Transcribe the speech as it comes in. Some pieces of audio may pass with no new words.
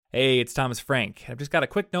Hey, it's Thomas Frank. I've just got a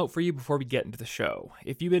quick note for you before we get into the show.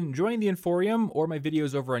 If you've been enjoying the Inforium or my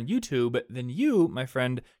videos over on YouTube, then you, my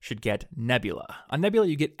friend, should get Nebula. On Nebula,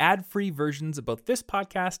 you get ad-free versions of both this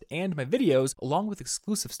podcast and my videos, along with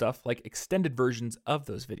exclusive stuff like extended versions of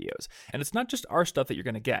those videos. And it's not just our stuff that you're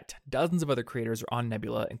going to get. Dozens of other creators are on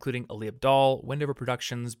Nebula, including Ali Abdaal, Wendover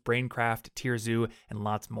Productions, Braincraft, Tierzoo, and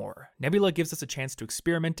lots more. Nebula gives us a chance to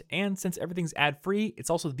experiment, and since everything's ad-free, it's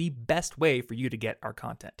also the best way for you to get our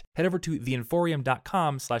content. Head over to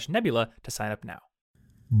theinforium.com/nebula to sign up now.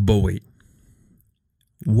 But wait,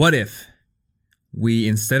 what if we,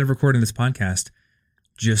 instead of recording this podcast,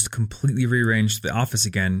 just completely rearranged the office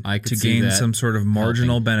again to gain some sort of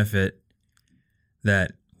marginal benefit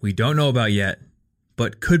that we don't know about yet,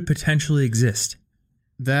 but could potentially exist?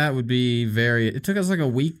 That would be it took us like a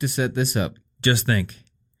week to set this up. Just think,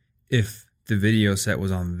 if the video set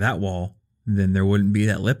was on that wall, then there wouldn't be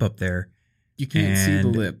that lip up there. You can't see the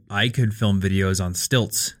lip. I could film videos on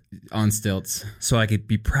stilts. On stilts. So I could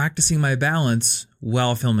be practicing my balance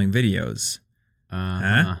while filming videos.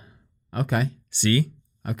 Okay. See?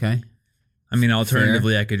 Okay. I mean,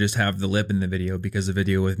 alternatively, I could just have the lip in the video because the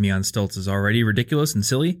video with me on stilts is already ridiculous and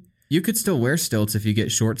silly. You could still wear stilts if you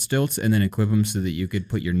get short stilts and then equip them so that you could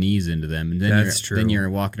put your knees into them. And then That's true. Then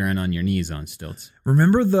you're walking around on your knees on stilts.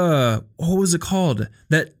 Remember what was it called?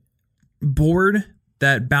 That board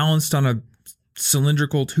that balanced on a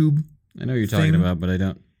cylindrical tube? I know what you're talking about, but I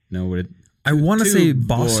don't know what it... I want to say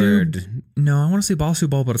Basu. No, I want to say Basu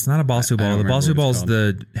ball, but it's not a Basu ball. The Basu ball is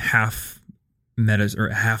the half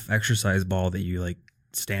exercise ball that you like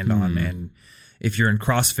stand on, and if you're in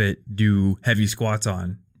CrossFit, do heavy squats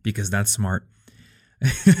on, because that's smart.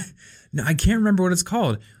 No, I can't remember what it's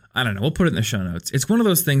called. I don't know. We'll put it in the show notes. It's one of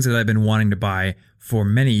those things that I've been wanting to buy for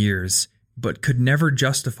many years, but could never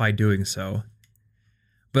justify doing so.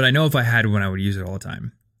 But I know if I had one, I would use it all the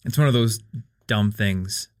time. It's one of those dumb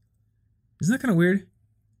things. Isn't that kind of weird?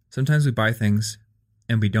 Sometimes we buy things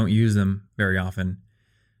and we don't use them very often.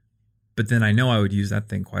 But then I know I would use that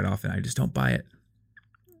thing quite often. I just don't buy it.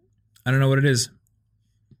 I don't know what it is.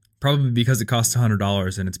 Probably because it costs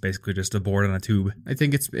 $100 and it's basically just a board on a tube. I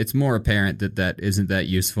think it's more apparent that isn't that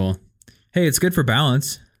useful. Hey, it's good for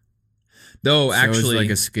balance. Though, actually, it's like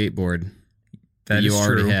a skateboard that you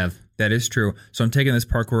already true. have. That is true. So I'm taking this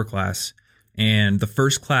parkour class, and the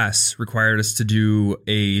first class required us to do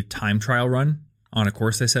a time trial run on a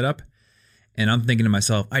course I set up. And I'm thinking to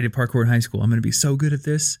myself, I did parkour in high school. I'm going to be so good at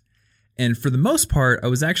this. And for the most part, I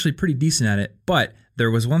was actually pretty decent at it. But there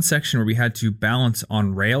was one section where we had to balance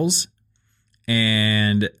on rails,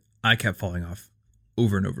 and I kept falling off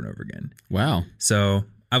over and over and over again. Wow. So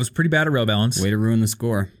I was pretty bad at rail balance. Way to ruin the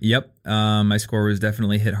score. Yep. My score was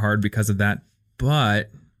definitely hit hard because of that. But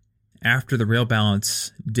after the rail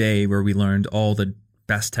balance day where we learned all the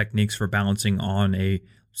best techniques for balancing on a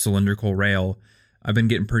cylindrical rail, I've been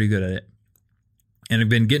getting pretty good at it. And I've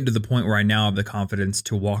been getting to the point where I now have the confidence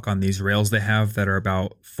to walk on these rails they have that are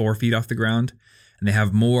about 4 feet off the ground. And they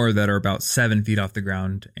have more that are about 7 feet off the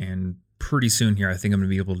ground. And pretty soon here, I think I'm going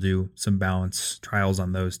to be able to do some balance trials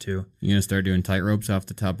on those too. You going to start doing tight ropes off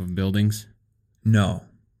the top of buildings? No.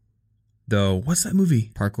 Though, what's that movie?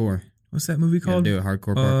 Parkour. What's that movie called? Do it,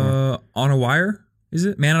 hardcore parkour. On a Wire? Is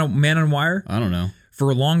it? Man on Wire? I don't know. For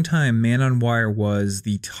a long time, Man on Wire was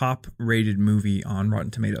the top-rated movie on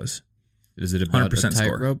Rotten Tomatoes. Is it about 100% a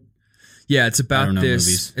tightrope? Yeah, it's about this.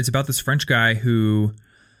 Movies. It's about this French guy who,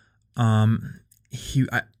 I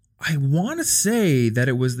want to say that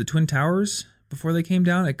it was the Twin Towers before they came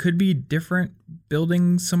down. It could be different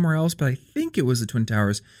buildings somewhere else, but I think it was the Twin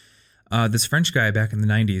Towers. This French guy back in the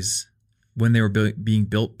 90s. When they were being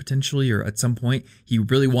built potentially, or at some point, he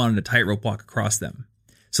really wanted a tightrope walk across them.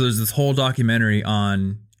 So there's this whole documentary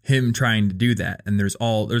on him trying to do that. And there's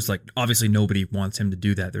like, obviously nobody wants him to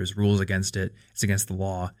do that. There's rules against it. It's against the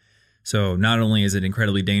law. So not only is it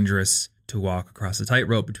incredibly dangerous to walk across a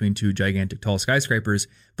tightrope between two gigantic tall skyscrapers,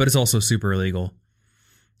 but it's also super illegal.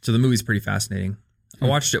 So the movie's pretty fascinating. I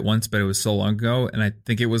watched it once, but it was so long ago. And I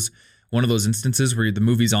think it was one of those instances where the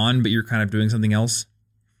movie's on, but you're kind of doing something else.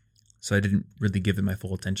 So I didn't really give it my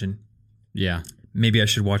full attention. Yeah. Maybe I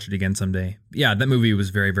should watch it again someday. Yeah, that movie was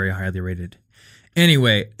very, very highly rated.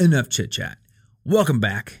 Anyway, enough chit-chat. Welcome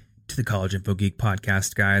back to the College Info Geek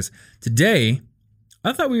podcast, guys. Today,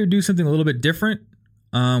 I thought we would do something a little bit different.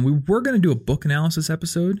 We were going to do a book analysis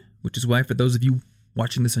episode, which is why for those of you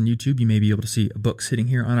watching this on YouTube, you may be able to see a book sitting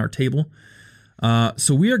here on our table.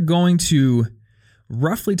 So we are going to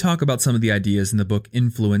roughly talk about some of the ideas in the book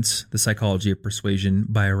Influence, The Psychology of Persuasion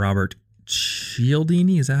by Robert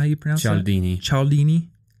Cialdini. Is that how you pronounce Cialdini. Cialdini.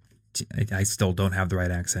 I still don't have the right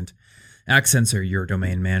accent. Accents are your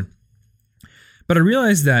domain, man. But I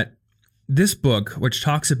realized that this book, which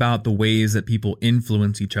talks about the ways that people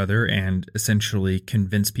influence each other and essentially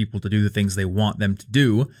convince people to do the things they want them to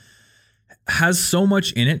do, has so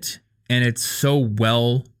much in it, and it's so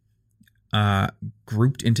well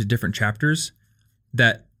grouped into different chapters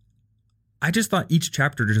that I just thought each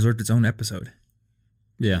chapter deserved its own episode.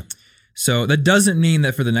 Yeah. So that doesn't mean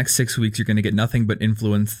that for the next 6 weeks you're going to get nothing but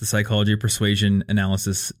influence, the psychology of persuasion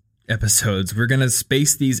analysis episodes. We're going to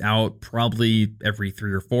space these out probably every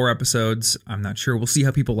 3 or 4 episodes. I'm not sure. We'll see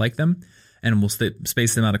how people like them, and we'll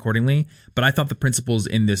space them out accordingly. But I thought the principles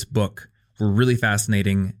in this book were really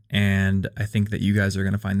fascinating, and I think that you guys are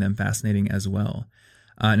going to find them fascinating as well.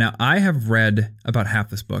 Now, I have read about half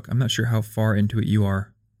this book. I'm not sure how far into it you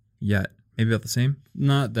are yet. Maybe about the same?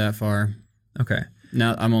 Not that far. Okay.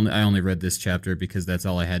 No, I only read this chapter because that's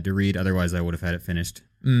all I had to read. Otherwise, I would have had it finished.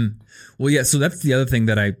 Well, yeah, so that's the other thing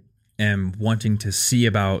that I am wanting to see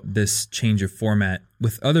about this change of format.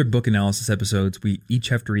 With other book analysis episodes, we each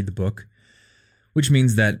have to read the book, which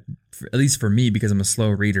means that, at least for me, because I'm a slow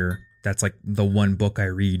reader, that's like the one book I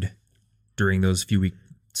read during those few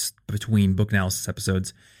weeks between book analysis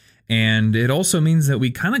episodes. And it also means that we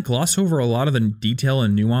kind of gloss over a lot of the detail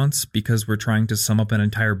and nuance because we're trying to sum up an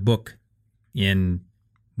entire book in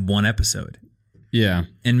one episode. Yeah.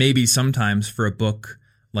 And maybe sometimes for a book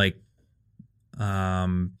like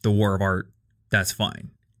The War of Art, that's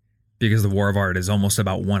fine. Because The War of Art is almost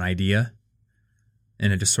about one idea.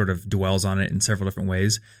 And it just sort of dwells on it in several different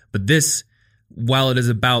ways. But this, while it is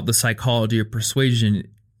about the psychology of persuasion,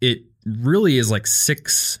 it really is like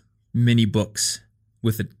 6 mini books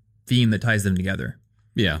with a theme that ties them together.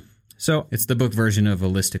 Yeah. So it's the book version of a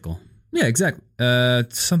listicle. Yeah, exactly.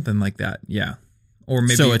 Something like that. Yeah. Or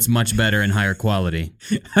maybe so it's much better and higher quality.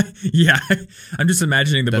 Yeah. I'm just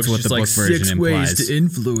imagining the book's what just the like book version 6 implies. ways to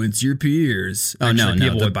influence your peers. Oh, Actually, no.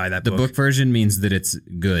 People would buy that book. The book version means that it's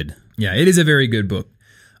good. Yeah, it is a very good book.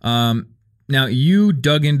 Now, you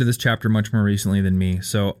dug into this chapter much more recently than me,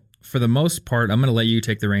 so for the most part, I'm going to let you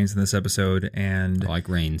take the reins in this episode and I like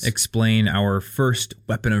reins. Explain our first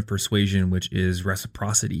weapon of persuasion, which is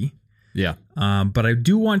reciprocity. Yeah. But I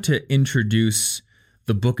do want to introduce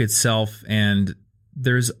the book itself, and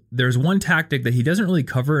there's one tactic that he doesn't really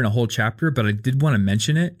cover in a whole chapter, but I did want to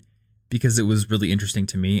mention it because it was really interesting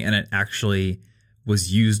to me, and it actually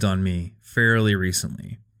was used on me fairly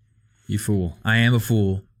recently. You fool. I am a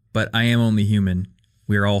fool, but I am only human.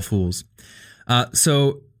 We are all fools.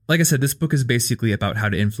 So, like I said, this book is basically about how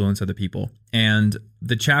to influence other people. And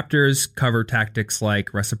the chapters cover tactics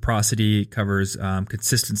like reciprocity, covers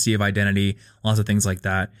consistency of identity, lots of things like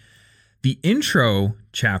that. The intro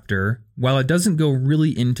chapter, while it doesn't go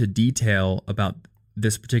really into detail about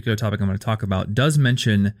this particular topic I'm going to talk about, does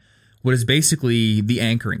mention what is basically the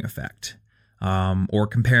anchoring effect, or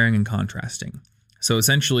comparing and contrasting. So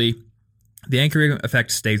essentially, the anchoring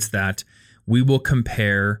effect states that we will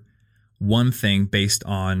compare one thing based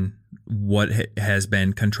on what has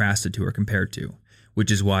been contrasted to or compared to,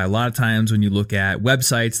 which is why a lot of times when you look at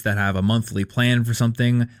websites that have a monthly plan for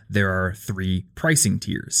something, there are 3 pricing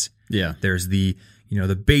tiers. Yeah. There's the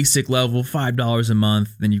basic level, $5 a month.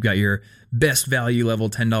 Then you've got your best value level,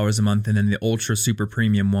 $10 a month. And then the ultra super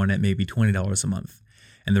premium one at maybe $20 a month.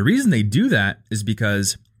 And the reason they do that is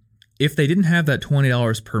because if they didn't have that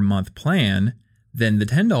 $20 per month plan, then the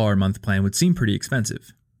 $10 a month plan would seem pretty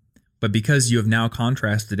expensive. But because you have now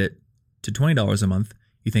contrasted it to $20 a month,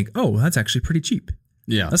 you think, oh, well, that's actually pretty cheap.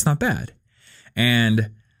 Yeah. That's not bad.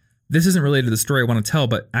 And this isn't related to the story I want to tell,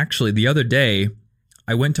 but actually the other day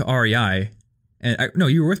I went to REI and no,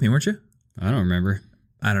 you were with me, weren't you? I don't remember.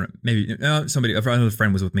 I don't know. Maybe another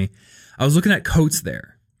friend was with me. I was looking at coats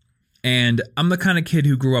there, and I'm the kind of kid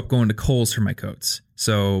who grew up going to Kohl's for my coats.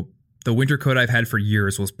 So the winter coat I've had for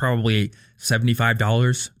years was probably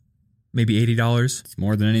 $75, maybe $80. It's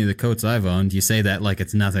more than any of the coats I've owned. You say that like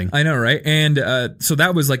it's nothing. I know, right? And so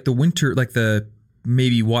that was like the winter, like the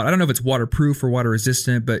maybe I don't know if it's waterproof or water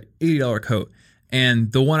resistant, but $80 coat.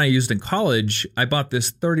 And the one I used in college, I bought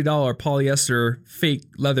this $30 polyester fake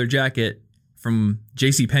leather jacket from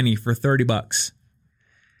JCPenney for $30.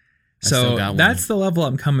 So that's the level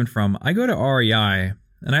I'm coming from. I go to REI,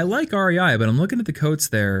 and I like REI, but I'm looking at the coats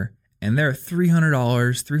there, and they're $300,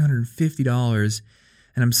 $350,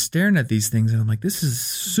 and I'm staring at these things, and I'm like, this is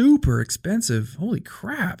super expensive. Holy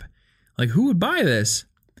crap. Like, who would buy this?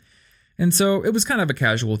 And so it was kind of a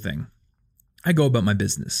casual thing. I go about my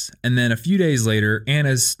business. And then a few days later,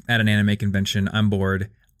 Anna's at an anime convention. I'm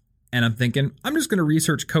bored. And I'm thinking, I'm just going to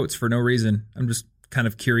research coats for no reason. I'm just kind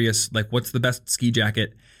of curious, like, what's the best ski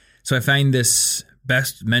jacket? So I find this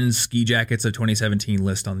best men's ski jackets of 2017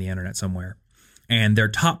 list on the internet somewhere. And their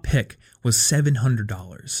top pick was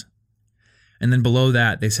 $700. And then below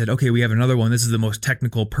that, they said, okay, we have another one. This is the most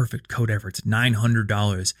technical, perfect coat ever. It's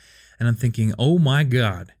 $900. And I'm thinking, oh my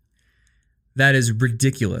God, that is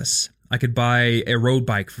ridiculous. I could buy a road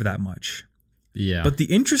bike for that much. Yeah. But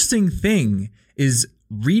the interesting thing is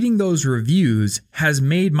reading those reviews has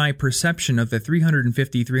made my perception of the $350,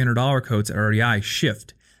 $300 coats at REI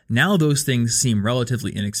shift. Now those things seem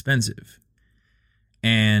relatively inexpensive.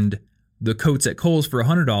 And the coats at Kohl's for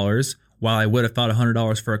 $100, while I would have thought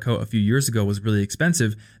 $100 for a coat a few years ago was really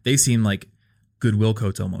expensive, they seem like Goodwill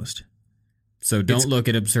coats almost. So don't look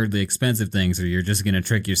at absurdly expensive things or you're just going to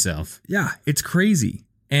trick yourself. Yeah, it's crazy.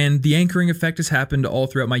 And the anchoring effect has happened all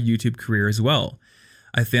throughout my YouTube career as well.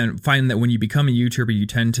 I find that when you become a YouTuber, you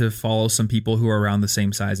tend to follow some people who are around the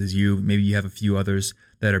same size as you. Maybe you have a few others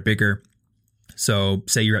that are bigger. So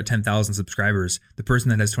say you're at 10,000 subscribers. The person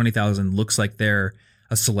that has 20,000 looks like they're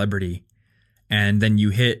a celebrity. And then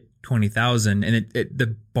you hit 20,000 and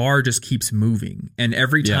the bar just keeps moving. And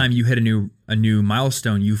every time you hit a new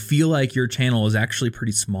milestone, you feel like your channel is actually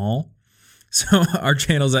pretty small. So our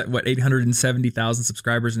channel's at 870,000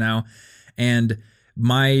 subscribers now. And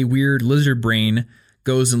my weird lizard brain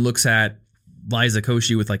goes and looks at Liza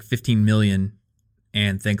Koshy with like 15 million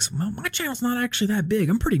and thinks, well, my channel's not actually that big.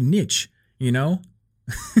 I'm pretty niche, you know?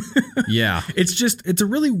 Yeah. It's a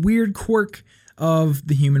really weird quirk of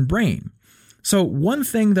the human brain. So one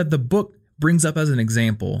thing that the book brings up as an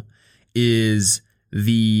example is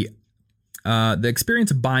the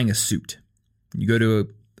experience of buying a suit. You go to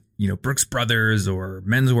Brooks Brothers or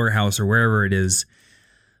Men's Warehouse or wherever it is,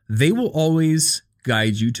 they will always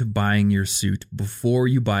guide you to buying your suit before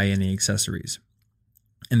you buy any accessories.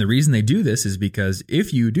 And the reason they do this is because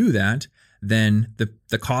if you do that, then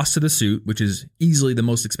the cost of the suit, which is easily the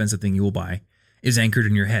most expensive thing you will buy, is anchored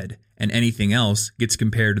in your head, and anything else gets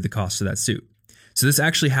compared to the cost of that suit. So this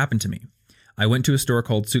actually happened to me. I went to a store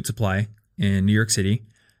called Suit Supply in New York City,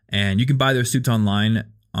 and you can buy their suits online.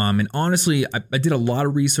 And honestly, I did a lot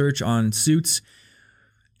of research on suits,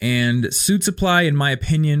 and Suit Supply, in my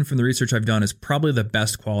opinion, from the research I've done, is probably the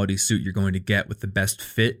best quality suit you're going to get with the best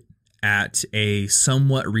fit at a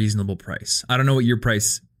somewhat reasonable price. I don't know what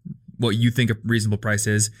you think a reasonable price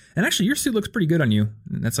is. And actually, your suit looks pretty good on you.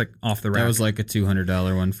 That's like off the rack. That was like a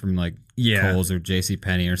 $200 one from like Kohl's or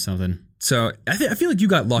JCPenney or something. So I feel like you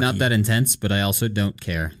got lucky. Not that intense, but I also don't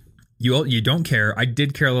care. You don't care. I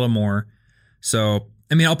did care a little more. So,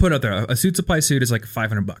 I mean, I'll put it out there. A Suit Supply suit is like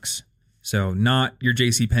 $500. So not your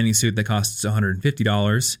JCPenney suit that costs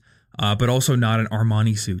 $150, but also not an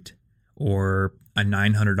Armani suit or a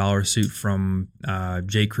 $900 suit from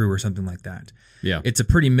J. Crew or something like that. Yeah. It's a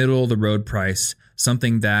pretty middle of the road price,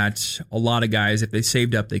 something that a lot of guys, if they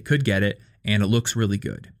saved up, they could get it, and it looks really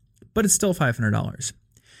good. But it's still $500.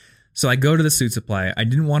 So I go to the Suit Supply. I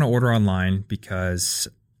didn't want to order online because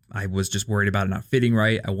I was just worried about it not fitting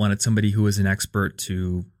right. I wanted somebody who was an expert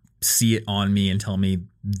to see it on me and tell me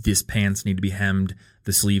this pants need to be hemmed,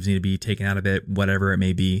 the sleeves need to be taken out a bit, whatever it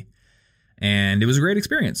may be. And it was a great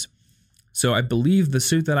experience. So I believe the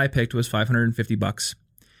suit that I picked was $550.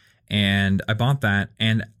 And I bought that.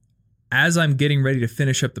 And as I'm getting ready to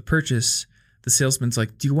finish up the purchase, the salesman's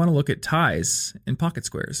like, do you want to look at ties and pocket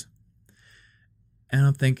squares? And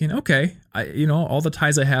I'm thinking, okay, all the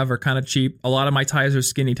ties I have are kind of cheap. A lot of my ties are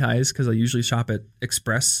skinny ties because I usually shop at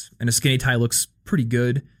Express. And a skinny tie looks pretty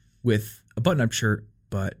good with a button-up shirt,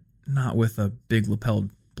 but not with a big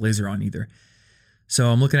lapelled blazer on either.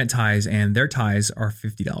 So I'm looking at ties, and their ties are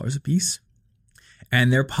 $50 a piece.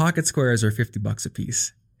 And their pocket squares are $50 a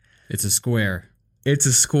piece. It's a square. It's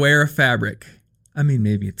a square fabric. I mean,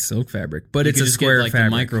 maybe it's silk fabric, but it's a square get, like,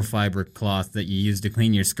 fabric. The microfiber cloth that you use to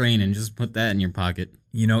clean your screen and just put that in your pocket.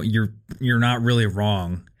 You're not really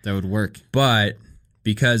wrong. That would work. But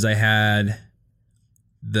because I had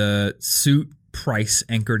the suit price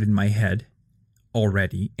anchored in my head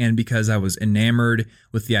already, and because I was enamored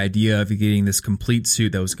with the idea of getting this complete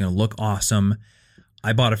suit that was going to look awesome,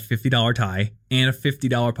 I bought a $50 tie and a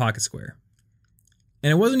 $50 pocket square.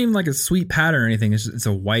 And it wasn't even like a sweet pattern or anything. It's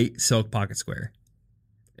a white silk pocket square.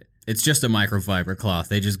 It's just a microfiber cloth.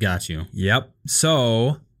 They just got you. Yep.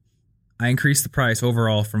 So I increased the price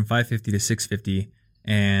overall from $550 to $650,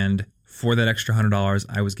 and for that extra $100,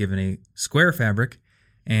 I was given a square fabric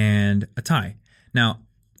and a tie. Now,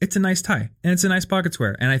 it's a nice tie, and it's a nice pocket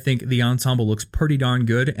square, and I think the ensemble looks pretty darn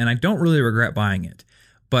good, and I don't really regret buying it.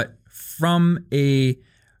 But from a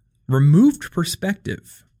removed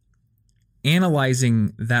perspective,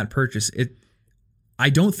 analyzing that purchase, I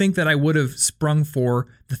don't think that I would have sprung for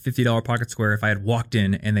the $50 pocket square if I had walked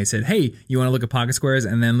in and they said, hey, you want to look at pocket squares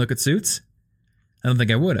and then look at suits? I don't think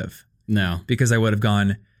I would have. No. Because I would have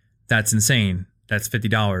gone, that's insane. That's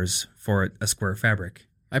 $50 for a square of fabric.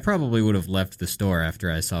 I probably would have left the store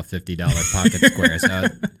after I saw $50 pocket squares.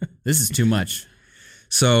 This is too much.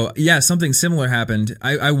 So, yeah, something similar happened.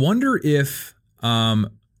 I wonder if,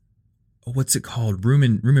 what's it called? Room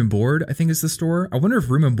and Board, I think is the store. I wonder if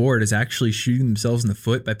Room and Board is actually shooting themselves in the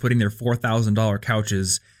foot by putting their $4,000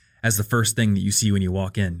 couches as the first thing that you see when you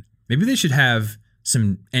walk in. Maybe they should have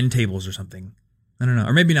some end tables or something. I don't know.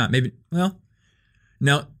 Or maybe not. Maybe, well,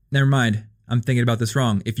 no, never mind. I'm thinking about this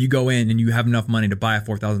wrong. If you go in and you have enough money to buy a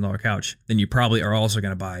 $4,000 couch, then you probably are also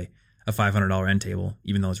going to buy a $500 end table,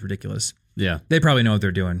 even though it's ridiculous. Yeah. They probably know what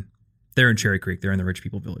they're doing. They're in Cherry Creek. They're in the rich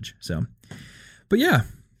people village. So, but yeah.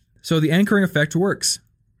 So the anchoring effect works,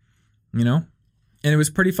 you know? And it was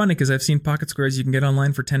pretty funny because I've seen pocket squares you can get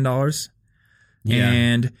online for $10. Yeah.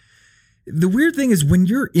 And the weird thing is when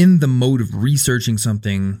you're in the mode of researching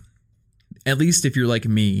something, at least if you're like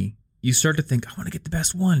me, you start to think, I want to get the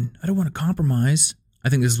best one. I don't want to compromise. I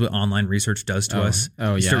think this is what online research does to us.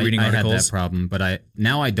 Oh, you yeah. start reading articles. I had that problem, but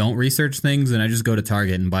now I don't research things and I just go to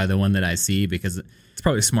Target and buy the one that I see because it's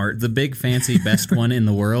probably smart. The big, fancy, best one in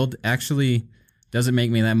the world actually doesn't make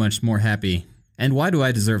me that much more happy. And why do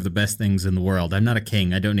I deserve the best things in the world? I'm not a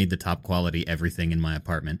king. I don't need the top quality everything in my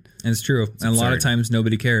apartment. And it's true. And a lot of times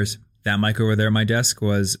nobody cares. That mic over there on my desk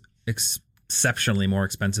was exceptionally more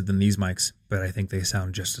expensive than these mics, but I think they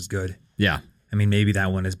sound just as good. Yeah. I mean, maybe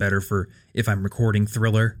that one is better for if I'm recording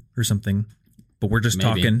Thriller or something, but we're just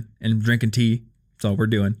talking and drinking tea. That's all we're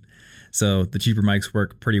doing. So the cheaper mics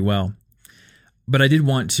work pretty well. But I did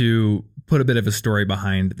want to put a bit of a story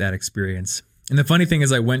behind that experience. And the funny thing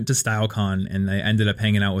is I went to StyleCon and I ended up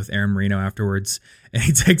hanging out with Aaron Marino afterwards. And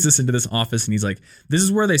he takes us into this office and he's like, this is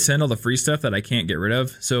where they send all the free stuff that I can't get rid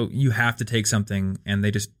of. So you have to take something. And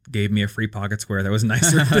they just gave me a free pocket square that was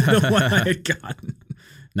nicer than the one I had gotten.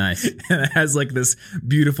 Nice. And it has like this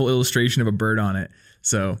beautiful illustration of a bird on it.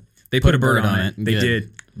 So they put a bird on it. They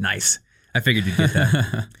did. Nice. I figured you'd get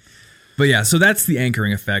that. But yeah, so that's the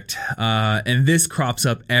anchoring effect. And this crops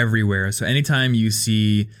up everywhere. So anytime you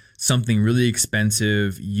see something really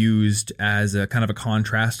expensive used as a kind of a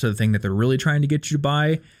contrast to the thing that they're really trying to get you to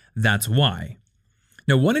buy, that's why.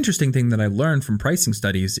 Now, one interesting thing that I learned from pricing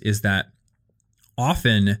studies is that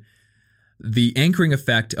often the anchoring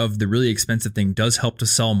effect of the really expensive thing does help to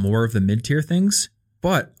sell more of the mid-tier things,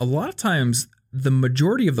 but a lot of times the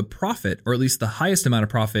majority of the profit, or at least the highest amount of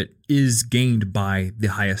profit, is gained by the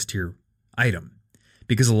highest tier item.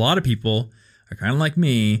 Because a lot of people are kind of like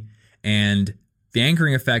me, and the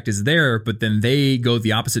anchoring effect is there, but then they go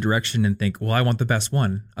the opposite direction and think, well, I want the best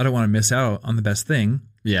one. I don't want to miss out on the best thing.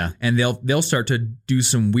 Yeah. And they'll start to do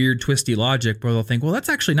some weird twisty logic where they'll think, well, that's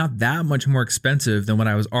actually not that much more expensive than what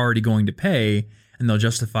I was already going to pay, and they'll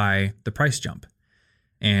justify the price jump.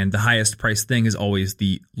 And the highest price thing is always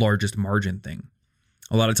the largest margin thing.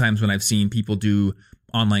 A lot of times when I've seen people do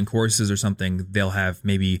online courses or something, they'll have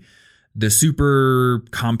maybe the super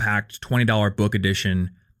compact $20 book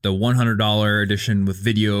edition, the $100 edition with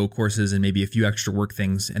video courses and maybe a few extra work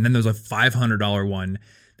things. And then there's a $500 one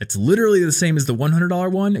that's literally the same as the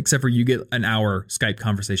 $100 one, except for you get an hour Skype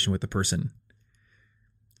conversation with the person.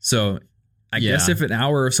 So I guess if an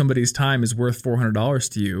hour of somebody's time is worth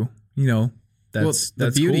 $400 to you, you know, that's the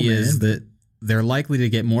beauty cool, is that they're likely to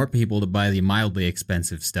get more people to buy the mildly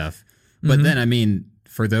expensive stuff. But then, I mean,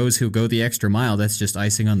 for those who go the extra mile, that's just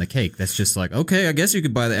icing on the cake. That's just like, okay, I guess you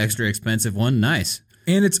could buy the extra expensive one. Nice.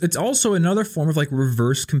 And it's also another form of like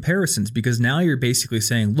reverse comparisons, because now you're basically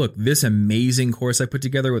saying, look, this amazing course I put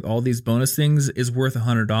together with all these bonus things is worth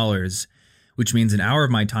 $100, which means an hour of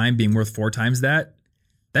my time being worth 4 times that.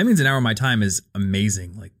 That means an hour of my time is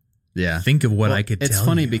amazing. Like, think of what I could tell you. It's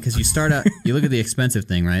funny because you start out, you look at the expensive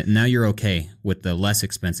thing, right? And now you're okay with the less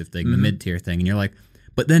expensive thing, the mid-tier thing. And you're like,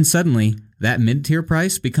 but then suddenly that mid-tier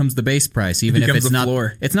price becomes the base price, even if it's not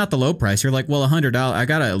floor. It's not the low price. You're like, well, $100, I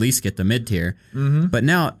got to at least get the mid-tier. But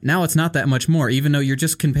now it's not that much more, even though you're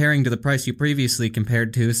just comparing to the price you previously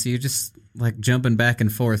compared to. So you're just like jumping back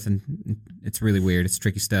and forth, and it's really weird. It's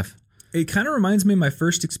tricky stuff. It kind of reminds me of my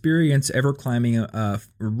first experience ever climbing a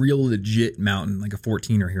real legit mountain, like a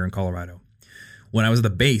 14er here in Colorado. When I was at the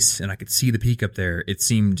base and I could see the peak up there, it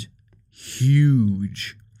seemed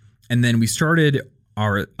huge. And then we started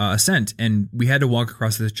our ascent, and we had to walk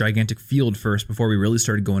across this gigantic field first before we really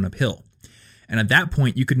started going uphill. And at that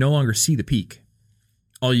point, you could no longer see the peak.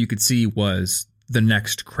 All you could see was the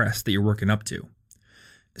next crest that you're working up to.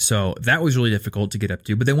 So that was really difficult to get up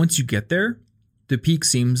to. But then once you get there, the peak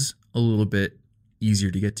seems a little bit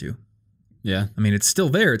easier to get to. Yeah. I mean, it's still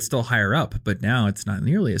there. It's still higher up, but now it's not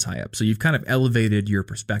nearly as high up. So you've kind of elevated your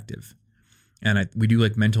perspective. And we do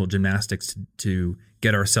like mental gymnastics to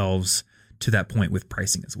get ourselves to that point with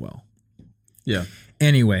pricing as well. Yeah.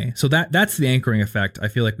 Anyway, so that's the anchoring effect. I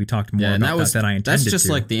feel like we talked more about that than I intended That's just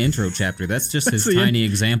to. like the intro chapter. That's just his tiny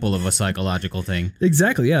example of a psychological thing.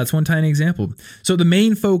 Exactly. Yeah, that's one tiny example. So the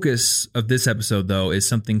main focus of this episode, though, is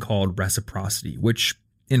something called reciprocity, which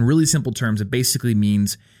in really simple terms, it basically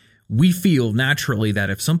means we feel naturally that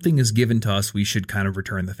if something is given to us, we should kind of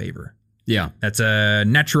return the favor. Yeah. That's a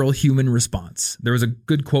natural human response. There was a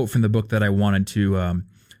good quote from the book that I wanted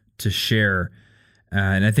to share.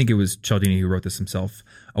 And I think it was Cialdini who wrote this himself.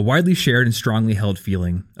 A widely shared and strongly held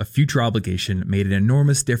feeling of future obligation made an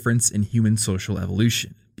enormous difference in human social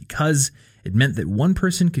evolution because it meant that one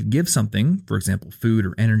person could give something, for example, food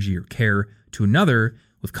or energy or care, to another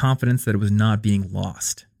with confidence that it was not being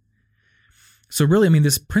lost. So really, I mean,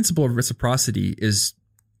 this principle of reciprocity is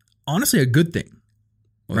honestly a good thing,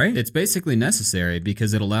 right? It's basically necessary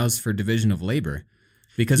because it allows for division of labor.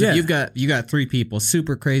 Because if you got three people,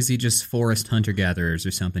 super crazy, just forest hunter-gatherers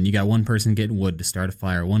or something. You got one person getting wood to start a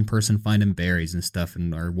fire, one person finding berries and stuff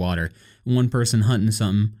or water, one person hunting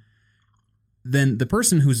something. Then the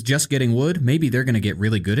person who's just getting wood, maybe they're going to get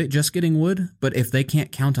really good at just getting wood, but if they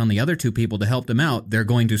can't count on the other two people to help them out, they're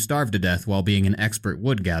going to starve to death while being an expert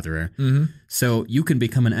wood gatherer. Mm-hmm. So you can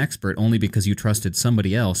become an expert only because you trusted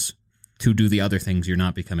somebody else to do the other things you're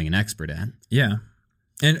not becoming an expert at. Yeah.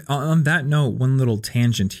 And on that note, one little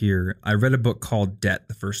tangent here. I read a book called Debt,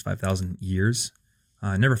 the First 5,000 Years.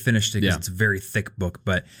 I never finished it because it's a very thick book.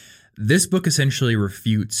 But this book essentially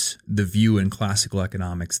refutes the view in classical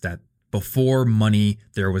economics that before money,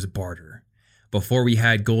 there was barter. Before we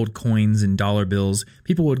had gold coins and dollar bills,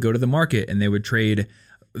 people would go to the market and they would trade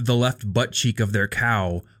the left butt cheek of their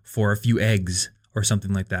cow for a few eggs or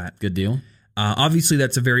something like that. Good deal. Obviously,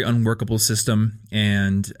 that's a very unworkable system,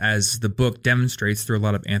 and as the book demonstrates through a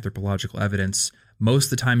lot of anthropological evidence, most of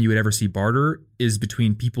the time you would ever see barter is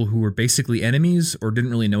between people who were basically enemies or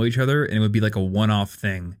didn't really know each other, and it would be like a one-off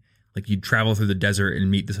thing. Like you'd travel through the desert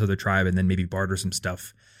and meet this other tribe and then maybe barter some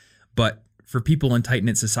stuff. But for people in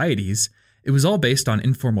tight-knit societies, it was all based on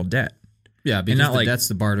informal debt. Yeah, because that's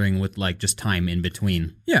the bartering with like just time in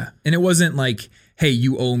between. Yeah, and it wasn't like, hey,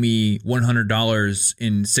 you owe me $100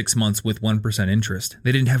 in 6 months with 1% interest.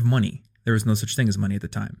 They didn't have money. There was no such thing as money at the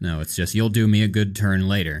time. No, it's just you'll do me a good turn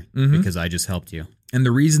later because I just helped you. And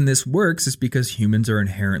the reason this works is because humans are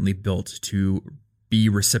inherently built to be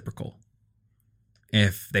reciprocal.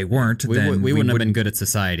 If they weren't, then we wouldn't have been good at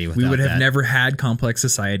society without that. We would have never had complex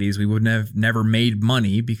societies. We would have never made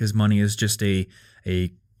money because money is just a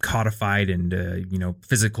codified and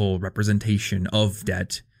physical representation of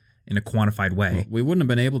debt in a quantified way. Well, we wouldn't have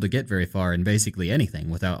been able to get very far in basically anything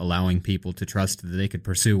without allowing people to trust that they could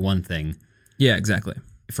pursue one thing. Yeah, exactly.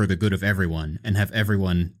 For the good of everyone and have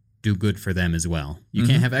everyone do good for them as well. You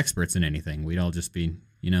can't have experts in anything. We'd all just be,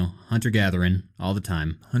 hunter-gathering all the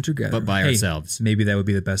time. Hunter-gathering. But by ourselves. Maybe that would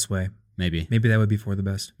be the best way. Maybe. Maybe that would be for the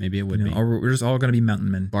best. Maybe it would be. Or we're just all going to be mountain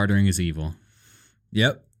men. Bartering is evil.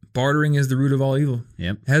 Yep. Bartering is the root of all evil.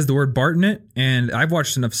 Yep. It has the word Bart in it, and I've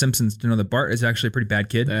watched enough Simpsons to know that Bart is actually a pretty bad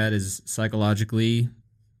kid. That is psychologically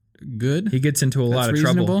good. He gets into a lot of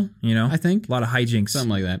trouble, I think. A lot of hijinks. Something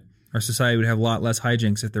like that. Our society would have a lot less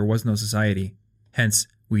hijinks if there was no society. Hence,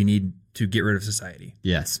 we need to get rid of society.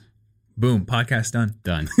 Yes. Boom. Podcast done.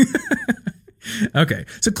 Done. Okay.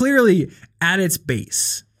 So clearly, at its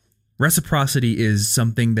base, reciprocity is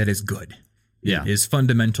something that is good. Yeah. It is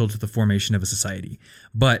fundamental to the formation of a society.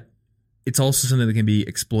 But it's also something that can be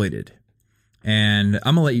exploited. And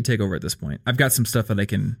I'm going to let you take over at this point. I've got some stuff that I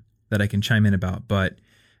can chime in about, but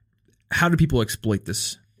how do people exploit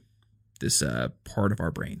this part of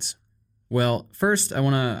our brains? Well, first I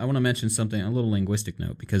want to mention something, a little linguistic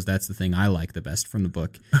note, because that's the thing I like the best from the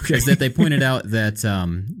book. Okay. Is that they pointed out that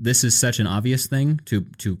this is such an obvious thing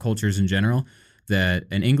to cultures in general that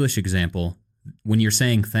an English example, when you're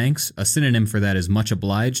saying thanks, a synonym for that is much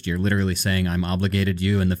obliged. You're literally saying I'm obligated to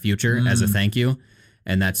you in the future as a thank you,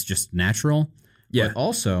 and that's just natural. Yeah. But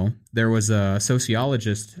also, there was a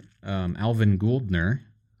sociologist, Alvin Gouldner,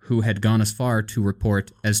 who had gone as far to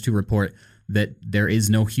report that there is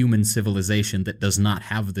no human civilization that does not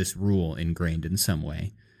have this rule ingrained in some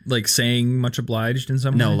way. Like saying much obliged in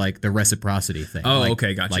some way? No, like the reciprocity thing. Oh, like,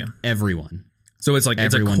 okay, gotcha. Like everyone. So it's like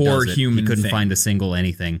Everyone it's a core does it. human He couldn't thing. find a single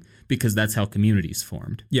anything because that's how communities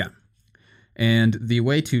formed. Yeah. And the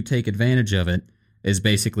way to take advantage of it is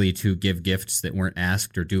basically to give gifts that weren't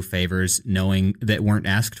asked or do favors knowing that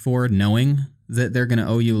they're going to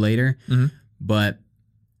owe you later. Mm-hmm. But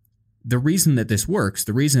the reason that this works,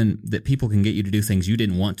 the reason that people can get you to do things you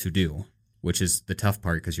didn't want to do, which is the tough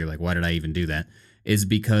part because you're like, why did I even do that? Is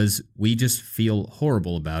because we just feel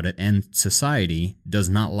horrible about it, and society does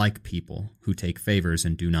not like people who take favors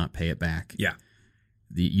and do not pay it back. Yeah.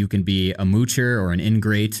 You can be a moocher or an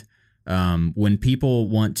ingrate. When people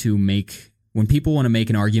want to make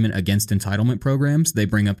an argument against entitlement programs, they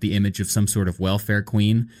bring up the image of some sort of welfare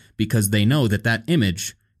queen because they know that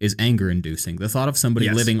image is anger-inducing. The thought of somebody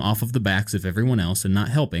living off of the backs of everyone else and not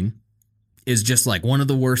helping is just like one of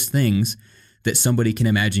the worst things that somebody can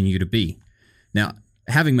imagine you to be. Now,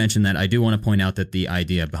 having mentioned that, I do want to point out that the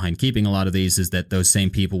idea behind keeping a lot of these is that those same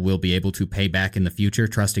people will be able to pay back in the future,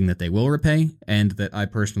 trusting that they will repay, and that I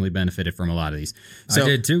personally benefited from a lot of these. I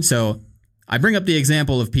did too. So I bring up the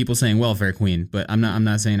example of people saying welfare queen, but I'm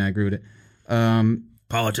not saying I agree with it.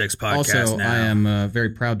 Politics podcast also, now. I am very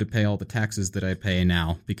proud to pay all the taxes that I pay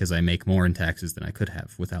now because I make more in taxes than I could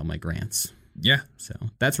have without my grants. Yeah. So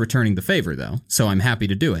that's returning the favor, though. So I'm happy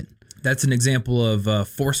to do it. That's an example of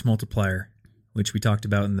force multiplier, which we talked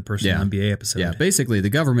about in the personal MBA episode. Yeah, basically, the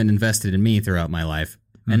government invested in me throughout my life,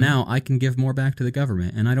 and now I can give more back to the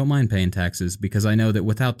government, and I don't mind paying taxes because I know that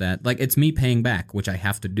without that, like, it's me paying back, which I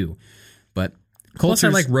have to do. But Plus, I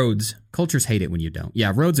like roads. Cultures hate it when you don't.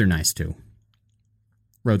 Yeah, roads are nice, too.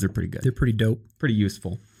 Roads are pretty good. They're pretty dope. Pretty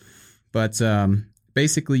useful. But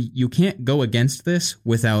basically, you can't go against this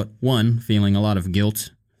without, one, feeling a lot of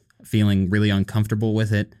guilt, feeling really uncomfortable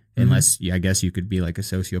with it, unless, I guess you could be like a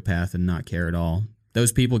sociopath and not care at all.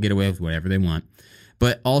 Those people get away with whatever they want.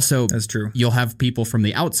 But also, that's true. You'll have people from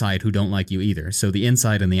the outside who don't like you either. So the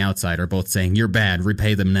inside and the outside are both saying, you're bad,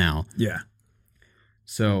 repay them now. Yeah.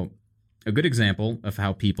 So a good example of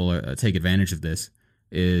how people take advantage of this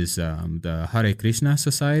is the Hare Krishna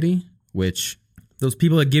Society, which... Those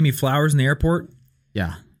people that give me flowers in the airport?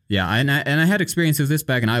 Yeah. Yeah, and I had experience with this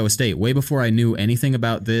back in Iowa State, way before I knew anything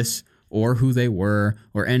about this or who they were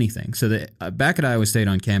or anything. So back at Iowa State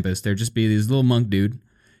on campus, there'd just be this little monk dude.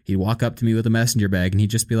 He'd walk up to me with a messenger bag, and he'd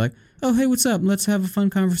just be like, oh, hey, what's up? Let's have a fun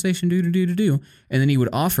conversation, do. And then he would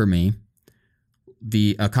offer me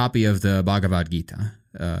a copy of the Bhagavad Gita,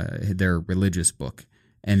 their religious book.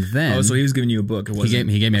 And then... so he was giving you a book. It wasn't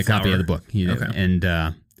he gave me a flower. copy of the book. Okay.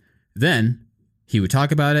 And then he would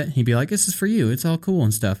talk about it. He'd be like, this is for you. It's all cool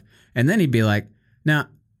and stuff. And then he'd be like, now,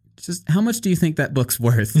 just how much do you think that book's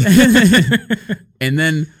worth? And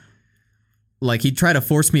then, like, he'd try to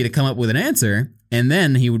force me to come up with an answer. And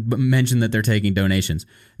then he would mention that they're taking donations.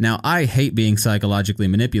 Now, I hate being psychologically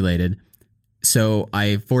manipulated, so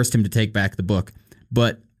I forced him to take back the book.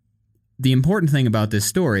 But the important thing about this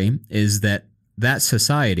story is that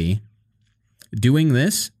society doing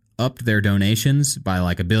this upped their donations by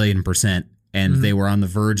like 1 billion%, and they were on the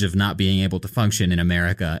verge of not being able to function in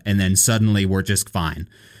America, and then suddenly we're just fine,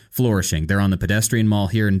 flourishing. They're on the pedestrian mall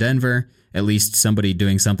here in Denver, at least somebody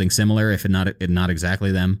doing something similar, if not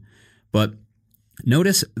exactly them. But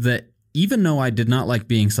notice that even though I did not like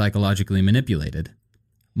being psychologically manipulated,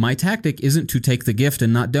 my tactic isn't to take the gift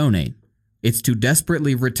and not donate. It's to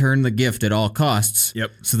desperately return the gift at all costs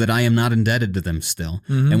so that I am not indebted to them still.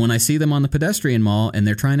 And when I see them on the pedestrian mall and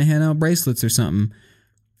they're trying to hand out bracelets or something,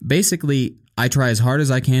 basically I try as hard as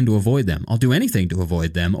I can to avoid them. I'll do anything to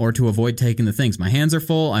avoid them or to avoid taking the things. My hands are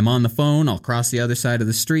full. I'm on the phone. I'll cross the other side of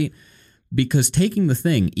the street because taking the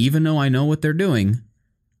thing, even though I know what they're doing,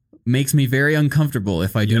 makes me very uncomfortable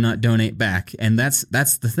if I do not donate back. And that's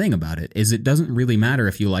the thing about it, is it doesn't really matter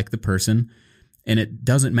if you like the person. And it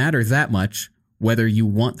doesn't matter that much whether you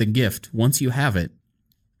want the gift. Once you have it,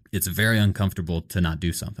 it's very uncomfortable to not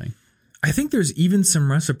do something. I think there's even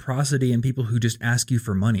some reciprocity in people who just ask you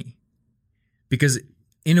for money. Because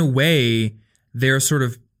in a way, they're sort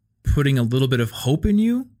of putting a little bit of hope in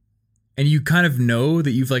you. And you kind of know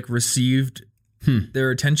that you've like received their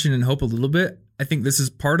attention and hope a little bit. I think this is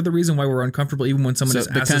part of the reason why we're uncomfortable even when someone just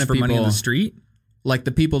asks us for money on the street. Like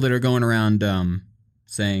the people that are going around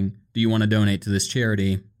saying, do you want to donate to this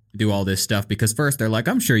charity, do all this stuff? Because first they're like,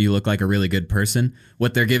 I'm sure you look like a really good person.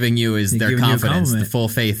 What they're giving you is their confidence, the full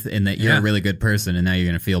faith in that you're a really good person, and now you're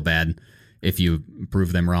going to feel bad if you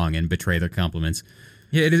prove them wrong and betray their compliments.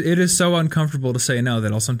 Yeah, it is so uncomfortable to say no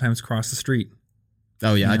that I'll sometimes cross the street.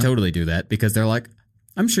 Oh, yeah, I totally do that because they're like,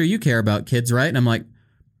 I'm sure you care about kids, right? And I'm like,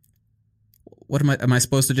 what am I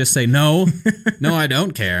supposed to just say no? No, I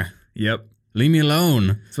don't care. Yep. Leave me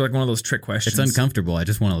alone. It's like one of those trick questions. It's uncomfortable. I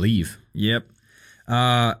just want to leave. Yep.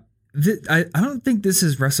 I don't think this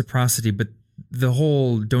is reciprocity, but the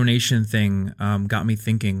whole donation thing got me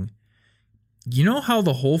thinking. You know how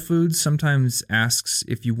the Whole Foods sometimes asks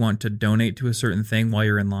if you want to donate to a certain thing while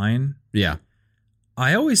you're in line? Yeah.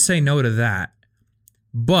 I always say no to that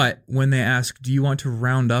But when they ask, do you want to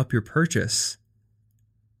round up your purchase?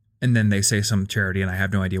 And then they say some charity, and I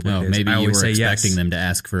have no idea what it is. Maybe I you were always say expecting yes. them to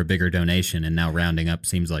ask for a bigger donation, and now rounding up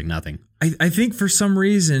seems like nothing. I think for some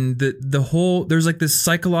reason there's like this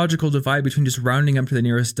psychological divide between just rounding up to the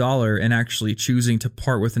nearest dollar and actually choosing to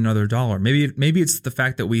part with another dollar. Maybe it's the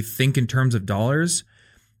fact that we think in terms of dollars.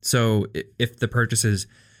 So if the purchase is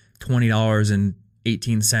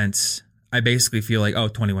 $20.18, I basically feel like,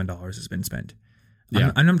 $21 has been spent.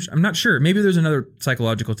 Yeah. I'm not sure. Maybe there's another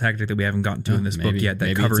psychological tactic that we haven't gotten to in this book yet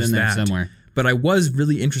that covers it's in there that. somewhere. But I was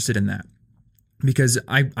really interested in that because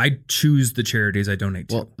I choose the charities I donate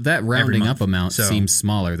to. Well, that rounding month. up amount So- seems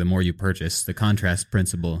smaller the more you purchase. The contrast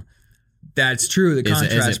principle That's true. The is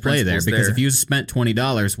contrast at play there principle's because if you spent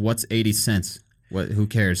 $20, what's 80 cents? Who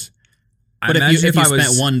cares? But if imagine you I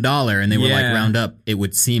was- spent $1 and they were like Yeah. round up, it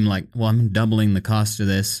would seem like, well, I'm doubling the cost of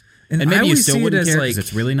this. And And I maybe you always still see it wouldn't as, care like- because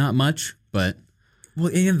it's really not much, but Well,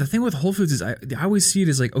 and the thing with Whole Foods is I always see it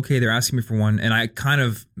as like, okay, they're asking me for one. And I kind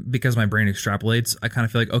of, because my brain extrapolates, I kind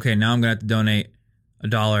of feel like, okay, now I'm going to have to donate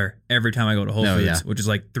 $1 every time I go to Whole Foods, yeah. which is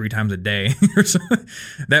like 3 times a day or so.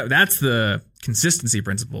 That's the consistency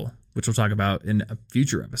principle, which we'll talk about in a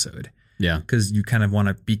future episode. yeah. Because you kind of want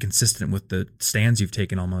to be consistent with the stands you've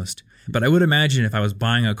taken almost. But I would imagine if I was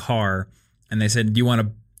buying a car and they said, do you want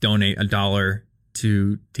to donate $1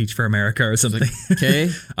 to Teach for America or something? Okay.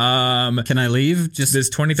 Can I leave? Just This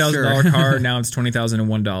 $20,000 Sure. car, now it's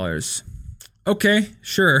 $20,001. Okay,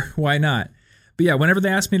 sure, why not? But yeah, whenever they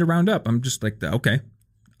ask me to round up, I'm just like, okay.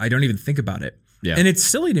 I don't even think about it. Yeah. And it's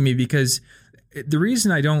silly to me because the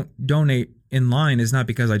reason I don't donate in line is not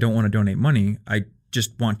because I don't want to donate money. I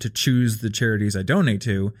just want to choose the charities I donate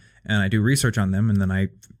to, and I do research on them, and then I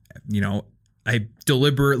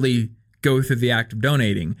deliberately go through the act of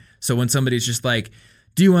donating. So when somebody's just like,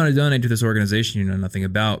 do you want to donate to this organization you know nothing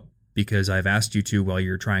about because I've asked you to while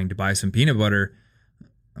you're trying to buy some peanut butter,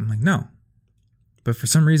 I'm like, no. But for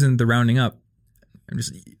some reason, the rounding up,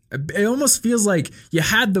 it almost feels like you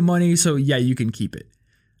had the money, so yeah, you can keep it.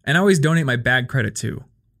 And I always donate my bag credit too.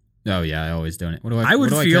 Oh yeah, I always donate. What do I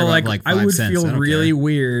would what do feel care like about, I 5 would cents? feel I don't really care.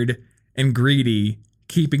 weird and greedy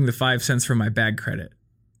keeping the 5 cents from my bag credit.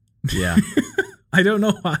 Yeah. I don't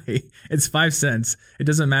know why. It's 5 cents. It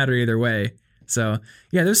doesn't matter either way. So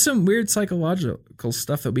yeah, there's some weird psychological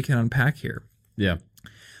stuff that we can unpack here. Yeah.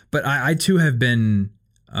 But I too have been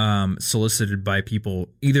solicited by people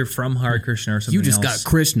either from Hare Krishna or something You just else.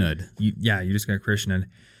 got Krishna'd. You just got Krishna.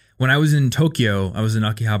 When I was in Tokyo, I was in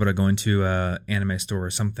Akihabara going to an anime store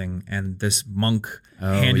or something, and this monk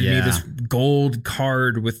handed me this gold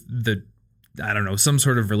card with some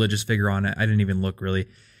sort of religious figure on it. I didn't even look really.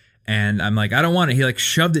 And I'm like, I don't want it. He like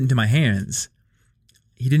shoved it into my hands.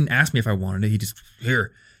 He didn't ask me if I wanted it. He just,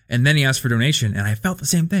 here. And then he asked for donation, and I felt the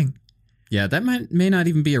same thing. Yeah, that may not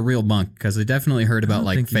even be a real monk because I definitely heard about don't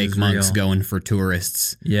like think he fake was monks real. going for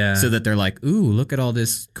tourists. Yeah. So that they're like, ooh, look at all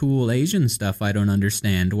this cool Asian stuff I don't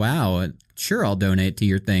understand. Wow, sure, I'll donate to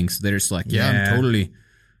your thing. So they're just like, yeah, Yeah. I'm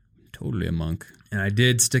totally a monk. And I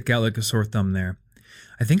did stick out like a sore thumb there.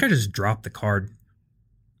 I think I just dropped the card.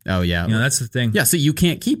 Oh, yeah. You know, that's the thing. Yeah, so you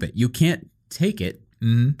can't keep it. You can't take it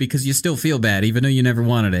Mhm. because you still feel bad even though you never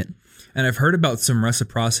wanted it. And I've heard about some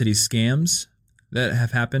reciprocity scams that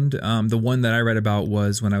have happened. The one that I read about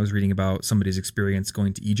was when I was reading about somebody's experience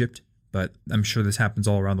going to Egypt, but I'm sure this happens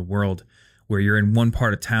all around the world where you're in one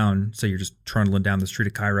part of town, say you're just trundling down the street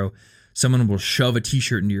of Cairo, someone will shove a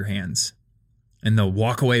t-shirt into your hands and they'll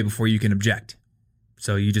walk away before you can object.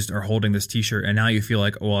 So you just are holding this t-shirt and now you feel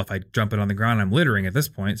like, well, if I jump it on the ground, I'm littering at this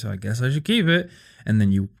point, so I guess I should keep it. And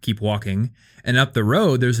then you keep walking. And up the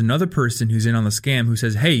road, there's another person who's in on the scam who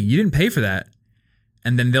says, hey, you didn't pay for that.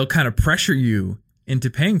 And then they'll kind of pressure you into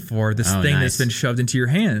paying for this thing that's been shoved into your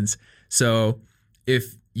hands. So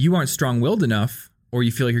if you aren't strong-willed enough or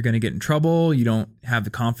you feel like you're going to get in trouble, you don't have the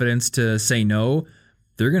confidence to say no,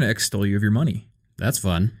 they're going to extol you of your money. That's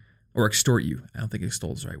fun. Or extort you. I don't think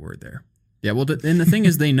extol is the right word there. Yeah, well, and the thing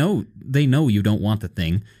is, they know you don't want the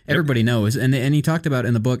thing. Everybody knows, and he talked about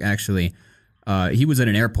in the book actually. He was at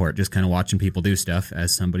an airport, just kind of watching people do stuff,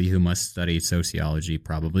 as somebody who must study sociology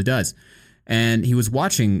probably does. And he was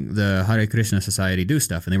watching the Hare Krishna Society do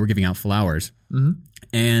stuff, and they were giving out flowers. Mm-hmm.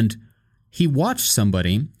 And he watched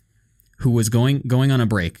somebody who was going on a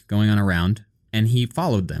break, going on a round, and he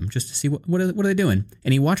followed them just to see what are they doing.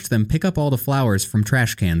 And he watched them pick up all the flowers from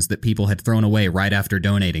trash cans that people had thrown away right after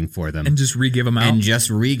donating for them. And just re-give them out? And just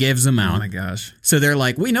re-gives them out. Oh my gosh. So they're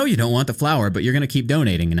like, we know you don't want the flower, but you're going to keep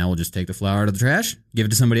donating. And now we'll just take the flower out of the trash, give it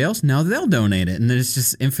to somebody else. Now they'll donate it. And then it's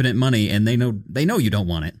just infinite money, and they know you don't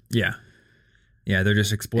want it. Yeah. Yeah, they're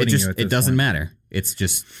just exploiting you at this It doesn't point. matter. It's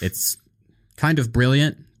kind of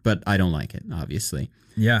brilliant, but I don't like it, obviously.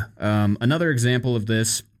 Yeah. Another example of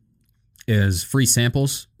this is free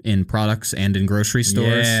samples in products and in grocery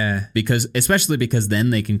stores. Yeah. Especially because then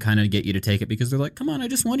they can kind of get you to take it because they're like, come on, I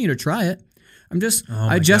just want you to try it.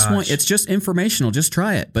 It's just informational. Just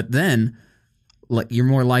try it. But then you're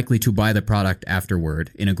more likely to buy the product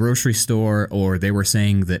afterward in a grocery store, or they were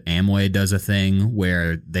saying that Amway does a thing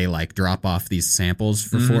where they like drop off these samples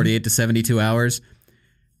for 48 to 72 hours.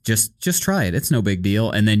 Just try it. It's no big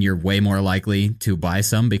deal. And then you're way more likely to buy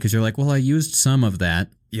some because you're like, well, I used some of that.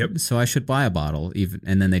 Yep. So I should buy a bottle.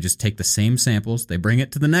 And then they just take the same samples, they bring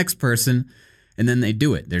it to the next person, and then they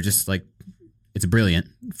do it. They're just like, it's brilliant.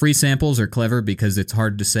 Free samples are clever because it's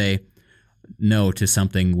hard to say no to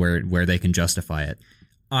something where they can justify it.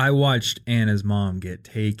 I watched Anna's mom get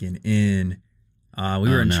taken in. We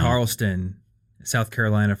were in Charleston, South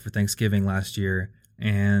Carolina for Thanksgiving last year,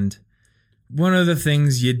 and one of the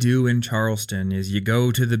things you do in Charleston is you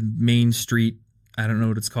go to the main street. I don't know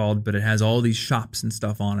what it's called, but it has all these shops and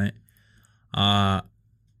stuff on it.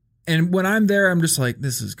 And when I'm there, I'm just like,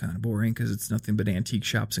 this is kind of boring because it's nothing but antique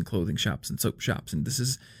shops and clothing shops and soap shops. And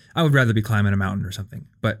I would rather be climbing a mountain or something.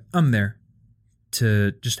 But I'm there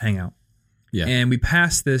to just hang out. Yeah. And we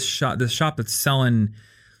passed this shop that's selling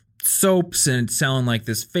soaps, and it's selling like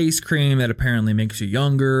this face cream that apparently makes you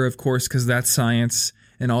younger, of course, because that's science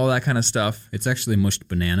and all that kind of stuff. It's actually mushed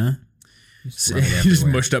banana. Just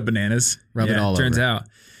mushed up bananas. Rub it all turns over. out.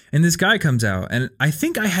 And this guy comes out, and I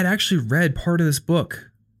think I had actually read part of this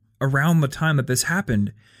book around the time that this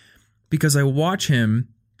happened, because I watch him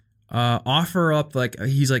offer up, like,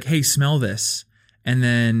 he's like, hey, smell this. And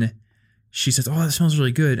then she says, oh, that smells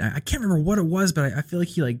really good. I can't remember what it was, but I feel like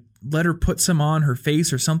he like let her put some on her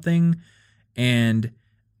face or something. And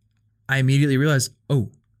I immediately realized,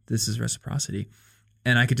 oh, this is Reciprocity.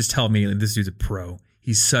 And I could just tell immediately, this dude's a pro.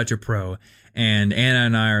 He's such a pro. And Anna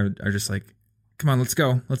and I are just like, come on, let's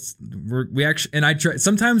go.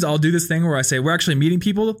 Sometimes I'll do this thing where I say, we're actually meeting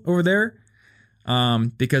people over there.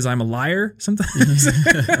 Because I'm a liar sometimes.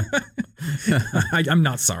 I'm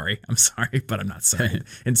not sorry. I'm sorry, but I'm not sorry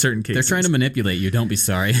in certain cases. They're trying to manipulate you. Don't be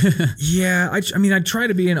sorry. Yeah. I mean, I try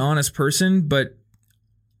to be an honest person, but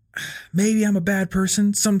maybe I'm a bad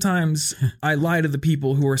person. Sometimes I lie to the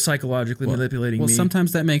people who are psychologically manipulating me. Well,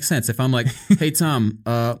 sometimes that makes sense. If I'm like, hey, Tom,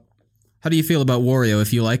 how do you feel about Wario?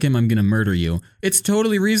 If you like him, I'm going to murder you. It's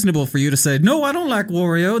totally reasonable for you to say, no, I don't like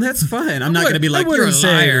Wario. That's fine. I'm not going to be like, you're a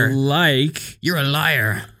liar. You're a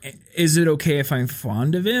liar. Is it okay if I'm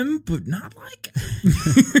fond of him, but not like?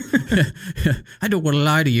 I don't want to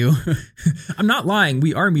lie to you. I'm not lying.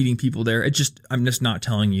 We are meeting people there. I'm just not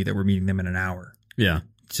telling you that we're meeting them in an hour. Yeah.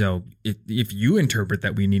 So if you interpret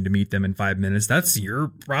that we need to meet them in 5 minutes, that's your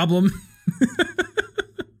problem.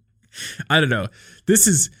 I don't know.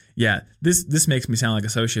 This makes me sound like a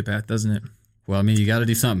sociopath, doesn't it? Well, I mean, you got to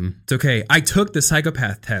do something. It's okay. I took the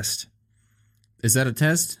psychopath test. Is that a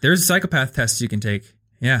test? There's a psychopath test you can take.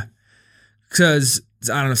 Yeah. Because,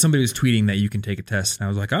 I don't know, somebody was tweeting that you can take a test. And I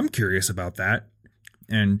was like, I'm curious about that.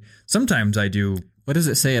 And sometimes I do. What does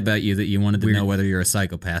it say about you that you wanted to know whether you're a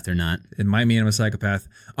psychopath or not? It might mean I'm a psychopath.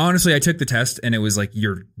 Honestly, I took the test and it was like,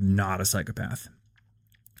 you're not a psychopath.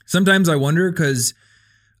 Sometimes I wonder because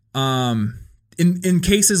in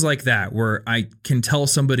cases like that where I can tell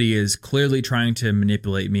somebody is clearly trying to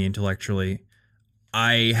manipulate me intellectually,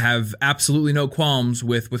 I have absolutely no qualms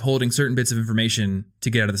with withholding certain bits of information to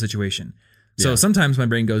get out of the situation. Yeah. So sometimes my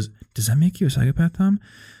brain goes, does that make you a psychopath, Tom?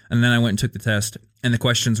 And then I went and took the test, and the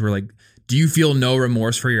questions were like, do you feel no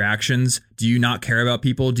remorse for your actions? Do you not care about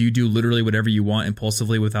people? Do you do literally whatever you want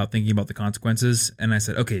impulsively without thinking about the consequences? And I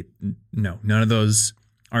said, okay, no, none of those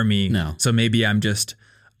are me. No. So maybe I'm just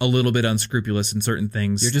a little bit unscrupulous in certain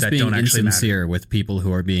things You're just that being don't actually insincere matter. with people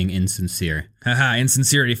who are being insincere. Haha,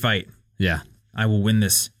 insincerity fight. Yeah. I will win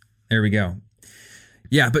this. There we go.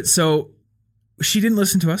 Yeah, but so she didn't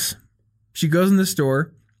listen to us. She goes in the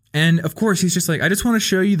store, and of course he's just like, I just want to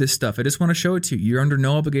show you this stuff. I just want to show it to you. You're under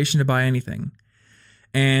no obligation to buy anything.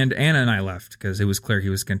 And Anna and I left because it was clear he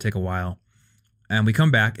was going to take a while. And we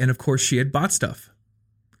come back, and of course she had bought stuff.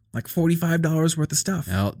 Like $45 worth of stuff.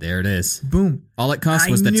 Oh, there it is. Boom. All it cost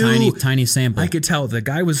was the tiny sample. I could tell. The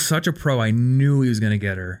guy was such a pro. I knew he was going to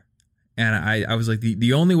get her. And I was like,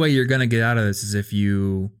 the only way you're going to get out of this is if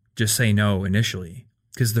you just say no initially.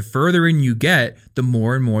 Because the further in you get, the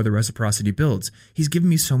more and more the reciprocity builds. He's giving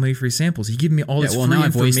me so many free samples. He's giving me all this free now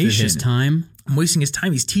information. I've wasted his time. I'm wasting his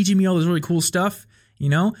time. He's teaching me all this really cool stuff, you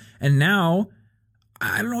know? And now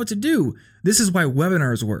I don't know what to do. This is why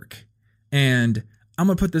webinars work. And I'm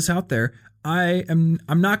going to put this out there. I'm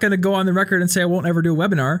not going to go on the record and say I won't ever do a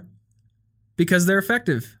webinar because they're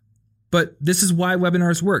effective. But this is why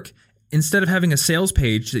webinars work. Instead of having a sales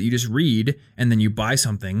page that you just read and then you buy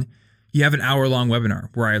something, you have an hour-long webinar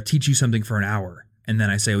where I'll teach you something for an hour. And then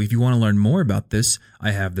I say, well, if you want to learn more about this,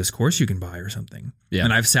 I have this course you can buy or something. Yeah.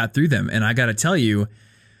 And I've sat through them. And I got to tell you,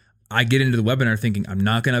 I get into the webinar thinking, I'm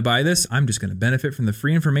not going to buy this. I'm just going to benefit from the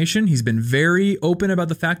free information. He's been very open about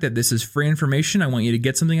the fact that this is free information. I want you to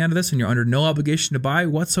get something out of this and you're under no obligation to buy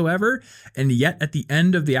whatsoever. And yet at the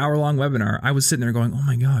end of the hour-long webinar, I was sitting there going, oh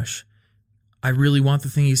my gosh, I really want the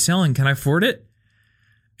thing he's selling. Can I afford it?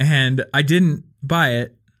 And I didn't buy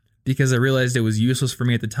it because I realized it was useless for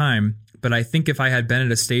me at the time. But I think if I had been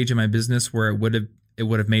at a stage in my business where it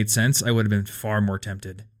would have made sense, I would have been far more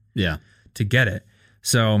tempted to get it.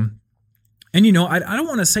 So, and I don't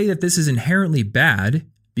want to say that this is inherently bad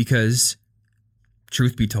because,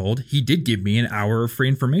 truth be told, he did give me an hour of free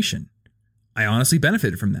information. I honestly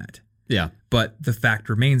benefited from that. Yeah. But the fact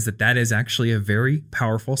remains that that is actually a very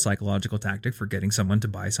powerful psychological tactic for getting someone to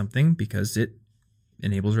buy something because it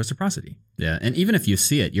enables reciprocity. Yeah, and even if you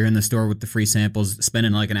see it, you're in the store with the free samples,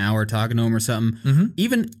 spending like an hour talking to them or something. Mm-hmm.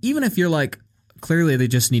 Even if you're like, clearly they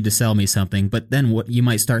just need to sell me something, but then what you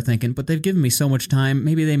might start thinking, but they've given me so much time.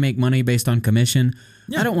 Maybe they make money based on commission.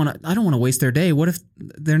 Yeah. I don't want to waste their day. What if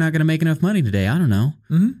they're not going to make enough money today? I don't know.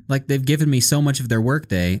 Mm-hmm. Like they've given me so much of their work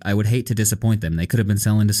day. I would hate to disappoint them. They could have been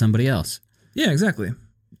selling to somebody else. Yeah, exactly.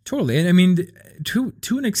 Totally. And I mean,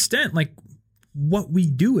 to an extent, like, what we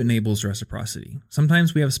do enables reciprocity.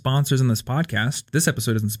 Sometimes we have sponsors on this podcast. This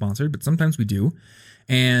episode isn't sponsored, but sometimes we do.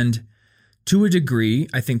 And to a degree,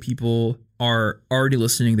 I think people are already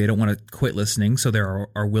listening. They don't want to quit listening, so they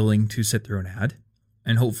are willing to sit through an ad.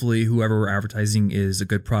 And hopefully whoever we're advertising is a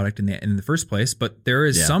good product in the first place. But there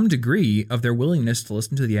is some degree of their willingness to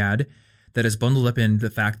listen to the ad that is bundled up in the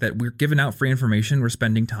fact that we're giving out free information. We're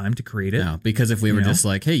spending time to create it. No, because if we were just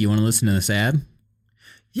like, hey, you want to listen to this ad?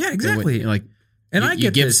 Yeah, exactly. And I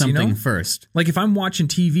get this, something first. Like if I'm watching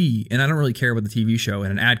TV and I don't really care about the TV show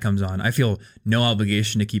and an ad comes on, I feel no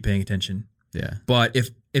obligation to keep paying attention. Yeah. But if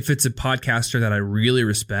it's a podcaster that I really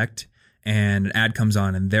respect and an ad comes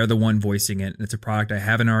on and they're the one voicing it and it's a product I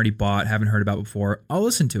haven't already bought, haven't heard about before, I'll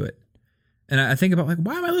listen to it. And I think about like,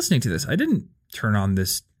 why am I listening to this? I didn't turn on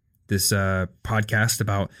this podcast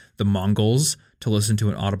about the Mongols to listen to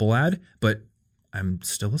an Audible ad, but I'm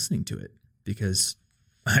still listening to it because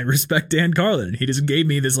I respect Dan Carlin. He just gave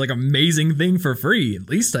me this like amazing thing for free. At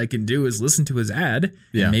least I can do is listen to his ad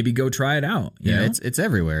and maybe go try it out. You know? It's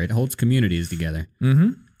everywhere. It holds communities together.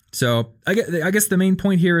 Mm-hmm. So I guess the main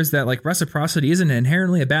point here is that like reciprocity isn't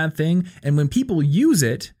inherently a bad thing. And when people use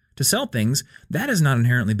it to sell things, that is not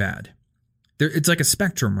inherently bad. It's like a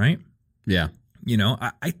spectrum, right? Yeah.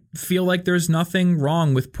 I feel like there's nothing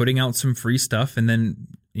wrong with putting out some free stuff and then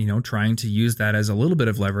trying to use that as a little bit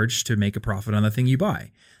of leverage to make a profit on the thing you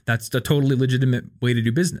buy. That's a totally legitimate way to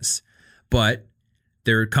do business. But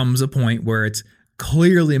there comes a point where it's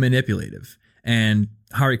clearly manipulative. And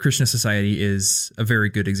Hare Krishna Society is a very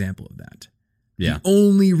good example of that. Yeah. The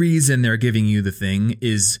only reason they're giving you the thing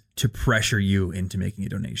is to pressure you into making a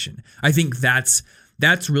donation. I think that's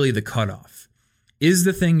really the cutoff. Is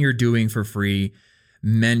the thing you're doing for free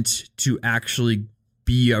meant to actually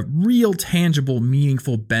be a real, tangible,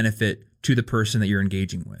 meaningful benefit to the person that you're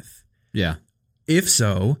engaging with? Yeah. If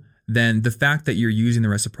so, then the fact that you're using the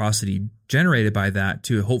reciprocity generated by that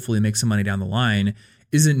to hopefully make some money down the line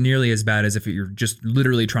isn't nearly as bad as if you're just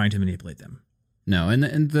literally trying to manipulate them. No, and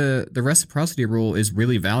the reciprocity rule is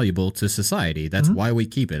really valuable to society. That's why we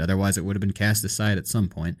keep it. Otherwise, it would have been cast aside at some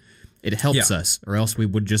point. It helps us, or else we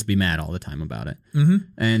would just be mad all the time about it. Mm-hmm.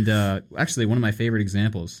 And actually, one of my favorite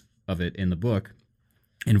examples of it in the book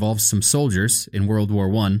involves some soldiers in World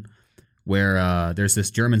War I, where there's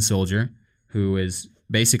this German soldier who is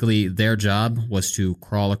basically their job was to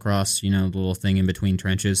crawl across, the little thing in between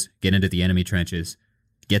trenches, get into the enemy trenches,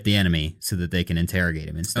 get the enemy so that they can interrogate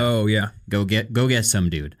him and stuff. Oh, yeah. Go get some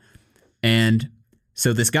dude. And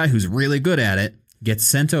so this guy who's really good at it gets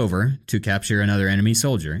sent over to capture another enemy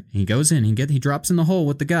soldier. He goes in, he drops in the hole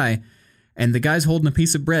with the guy, and the guy's holding a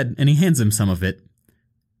piece of bread, and he hands him some of it.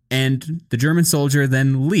 And the German soldier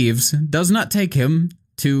then leaves, does not take him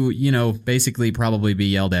to, basically probably be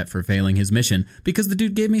yelled at for failing his mission because the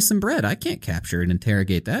dude gave me some bread. I can't capture and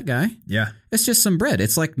interrogate that guy. Yeah. It's just some bread.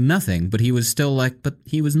 It's like nothing, but he was still like, but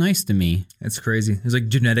he was nice to me. It's crazy. It's like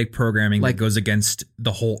genetic programming that goes against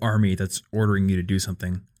the whole army that's ordering you to do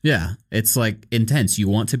something. Yeah. It's like intense. You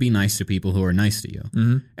want to be nice to people who are nice to you.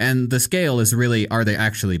 Mm-hmm. And the scale is really, are they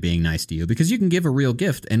actually being nice to you? Because you can give a real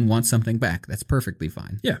gift and want something back. That's perfectly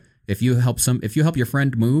fine. Yeah. If you help your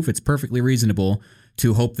friend move, it's perfectly reasonable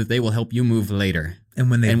to hope that they will help you move later. And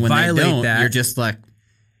when they violate don't, that, you're just like,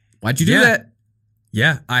 Why'd you do that?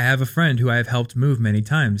 Yeah, I have a friend who I've helped move many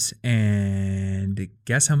times. And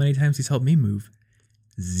guess how many times he's helped me move?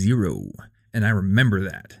 0. And I remember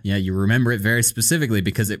that. Yeah, you remember it very specifically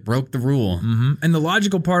because it broke the rule. Mm-hmm. And the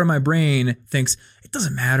logical part of my brain thinks, it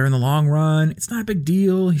doesn't matter in the long run. It's not a big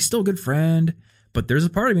deal. He's still a good friend. But there's a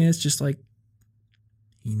part of me that's just like,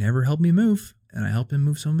 he never helped me move. And I helped him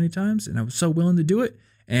move so many times. And I was so willing to do it.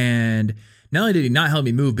 And not only did he not help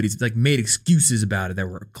me move, but he's like made excuses about it that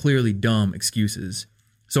were clearly dumb excuses.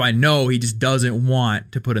 So I know he just doesn't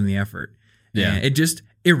want to put in the effort. Yeah. And it just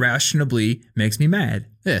irrationally makes me mad.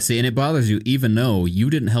 Yeah, see, and it bothers you even though you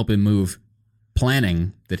didn't help him move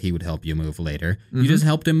planning that he would help you move later. You just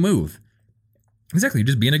helped him move. Exactly. You're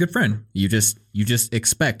just being a good friend. You just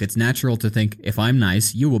expect. It's natural to think, if I'm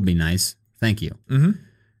nice, you will be nice. Thank you. Mm-hmm.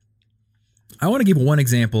 I want to give one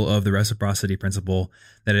example of the reciprocity principle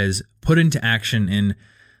that is put into action in,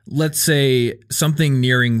 let's say, something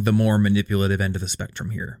nearing the more manipulative end of the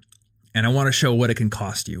spectrum here. And I want to show what it can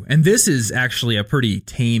cost you. And this is actually a pretty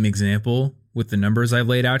tame example with the numbers I've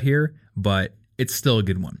laid out here, but it's still a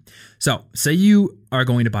good one. So say you are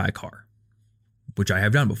going to buy a car, which I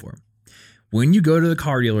have done before. When you go to the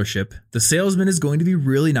car dealership, the salesman is going to be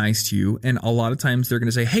really nice to you. And a lot of times they're going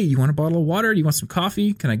to say, hey, you want a bottle of water? Do you want some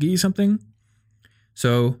coffee? Can I get you something?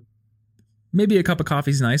 So maybe a cup of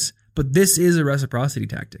coffee is nice, but this is a reciprocity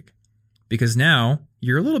tactic because now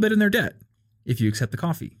you're a little bit in their debt if you accept the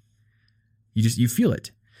coffee. You feel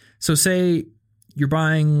it. So say you're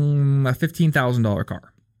buying a $15,000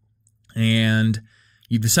 car and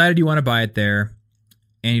you've decided you want to buy it there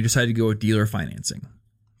and you decide to go with dealer financing.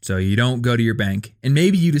 So you don't go to your bank and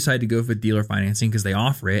maybe you decide to go for dealer financing because they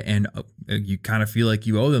offer it and you kind of feel like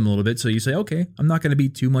you owe them a little bit. So you say, okay, I'm not going to be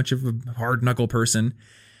too much of a hard knuckle person.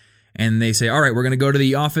 And they say, all right, we're going to go to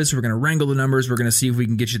the office. We're going to wrangle the numbers. We're going to see if we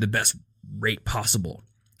can get you the best rate possible.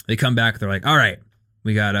 They come back. They're like, all right,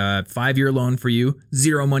 we got a 5-year loan for you,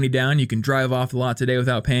 0 money down. You can drive off the lot today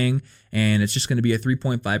without paying. And it's just going to be a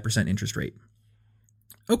 3.5% interest rate.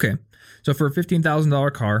 Okay. So for a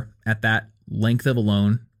 $15,000 car at that length of a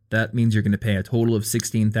loan, that means you're going to pay a total of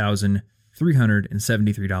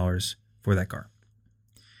 $16,373 for that car.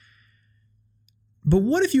 But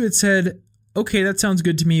what if you had said, okay, that sounds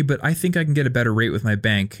good to me, but I think I can get a better rate with my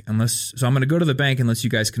bank so I'm going to go to the bank unless you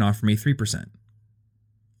guys can offer me 3%.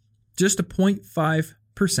 Just a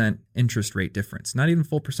 0.5% interest rate difference, not even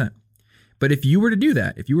full percent. But if you were to do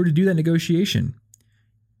that, negotiation,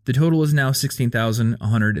 the total is now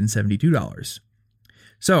 $16,172.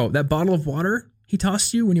 So that bottle of water he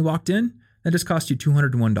tossed you when you walked in, that just cost you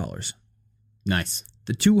 $201. Nice.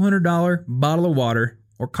 The $200 bottle of water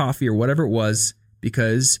or coffee or whatever it was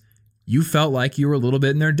because you felt like you were a little bit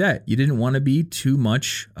in their debt. You didn't want to be too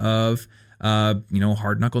much of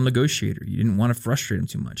hard knuckle negotiator. You didn't want to frustrate them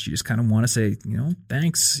too much. You just kind of want to say,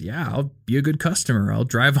 thanks. Yeah, I'll be a good customer. I'll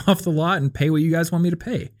drive off the lot and pay what you guys want me to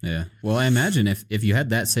pay. Yeah. Well, I imagine if you had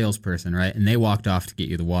that salesperson, right, and they walked off to get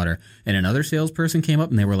you the water and another salesperson came up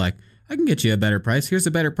and they were like, I can get you a better price. Here's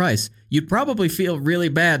a better price. You'd probably feel really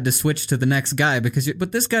bad to switch to the next guy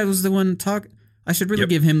but this guy was the one I should really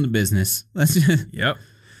give him the business. Yep.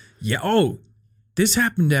 Yeah. Oh, this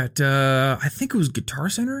happened at, I think it was Guitar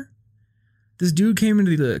Center. This dude came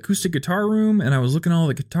into the acoustic guitar room and I was looking at all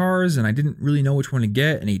the guitars and I didn't really know which one to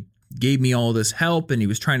get. And he gave me all this help and he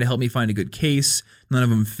was trying to help me find a good case. None of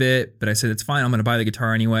them fit, but I said, it's fine. I'm going to buy the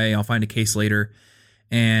guitar anyway. I'll find a case later.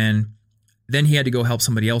 And then he had to go help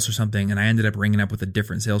somebody else or something, and I ended up ringing up with a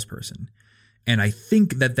different salesperson. And I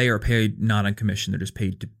think that they are paid not on commission. They're just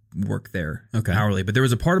paid to work there hourly. But there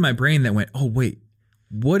was a part of my brain that went, oh, wait,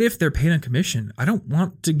 what if they're paid on commission? I don't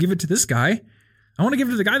want to give it to this guy. I want to give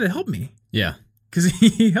it to the guy that helped me. Yeah. Because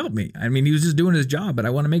he helped me. I mean, he was just doing his job, but I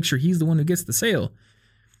want to make sure he's the one who gets the sale.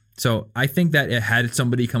 So I think that it had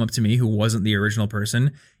somebody come up to me who wasn't the original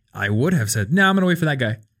person, I would have said, no, I'm going to wait for that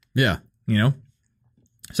guy. Yeah.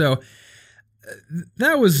 So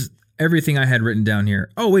that was everything I had written down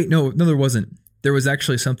here. Oh, wait, no, there wasn't. There was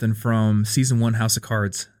actually something from season 1 House of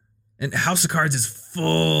Cards. And House of Cards is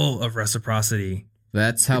full of reciprocity.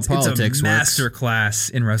 That's how politics works. It's a master class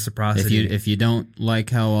in reciprocity. If you don't like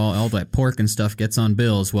how all that pork and stuff gets on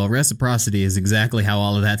bills, well, reciprocity is exactly how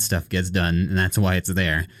all of that stuff gets done, and that's why it's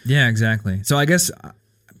there. Yeah, exactly. So I guess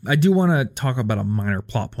I do want to talk about a minor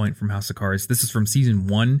plot point from House of Cards. This is from season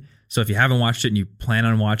 1. So if you haven't watched it and you plan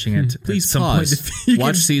on watching it, please pause.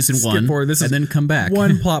 Watch season 1 and then come back.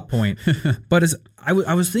 One plot point. But as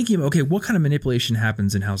I was thinking, okay, what kind of manipulation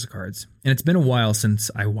happens in House of Cards? And it's been a while since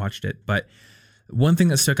I watched it, but one thing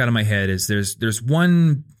that stuck out of my head is there's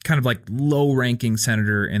one kind of like low-ranking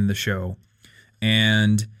senator in the show,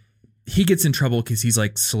 and he gets in trouble because he's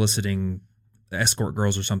like soliciting escort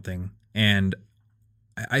girls or something. And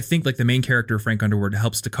I think like the main character, Frank Underwood,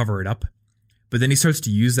 helps to cover it up. But then he starts to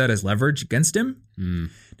use that as leverage against him.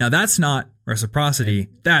 Now, that's not reciprocity.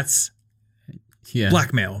 That's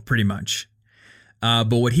blackmail, pretty much. But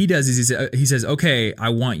what he does is he says, okay, I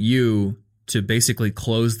want you to basically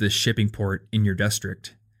close this shipping port in your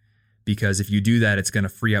district. Because if you do that, it's going to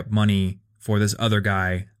free up money for this other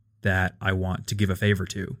guy that I want to give a favor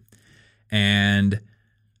to. And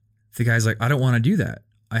the guy's like, I don't want to do that.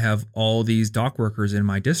 I have all these dock workers in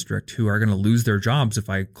my district who are going to lose their jobs if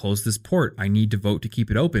I close this port. I need to vote to keep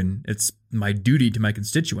it open. It's my duty to my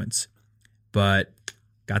constituents. But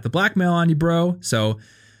got the blackmail on you, bro. So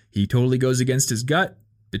he totally goes against his gut,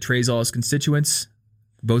 betrays all his constituents,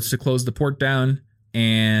 votes to close the port down,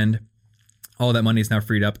 and all that money is now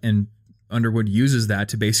freed up. And Underwood uses that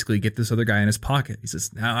to basically get this other guy in his pocket. He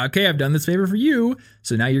says, now, okay, I've done this favor for you,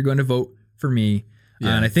 so now you're going to vote for me.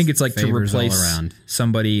 Yeah, and I think it's like to replace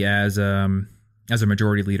somebody as a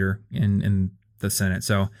majority leader in the Senate.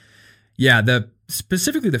 So, yeah,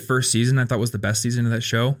 specifically the first season I thought was the best season of that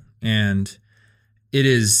show, and it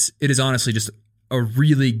is honestly just a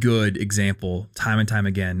really good example, time and time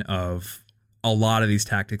again, of a lot of these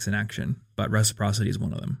tactics in action. But reciprocity is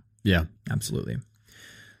one of them. Yeah, absolutely.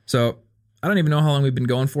 So I don't even know how long we've been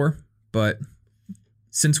going for, but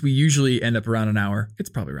since we usually end up around an hour, it's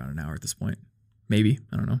probably around an hour at this point. Maybe.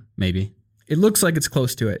 I don't know. Maybe. It looks like it's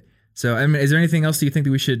close to it. So, I mean, is there anything else that you think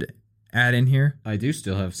that we should add in here? I do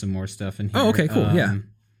still have some more stuff in here. Oh, okay, cool. Yeah.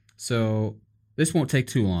 So this won't take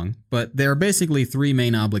too long, but there are basically three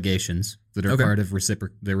main obligations that are part of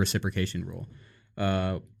the reciprocation rule.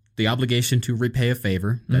 The obligation to repay a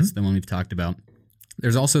favor. That's the one we've talked about.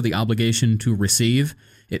 There's also the obligation to receive.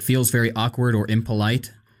 It feels very awkward or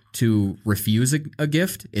impolite to refuse a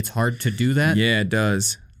gift. It's hard to do that. Yeah, it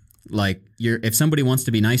does. Like, if somebody wants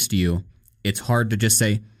to be nice to you, it's hard to just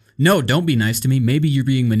say, no, don't be nice to me. Maybe you're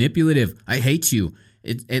being manipulative. I hate you.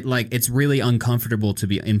 It's really uncomfortable to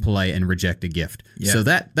be impolite and reject a gift. Yeah. So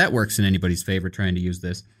that works in anybody's favor trying to use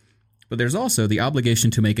this. But there's also the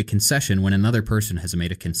obligation to make a concession when another person has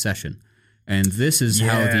made a concession. And this is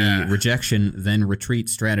how the rejection then retreat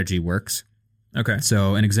strategy works. Okay.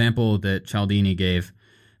 So an example that Cialdini gave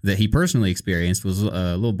that he personally experienced was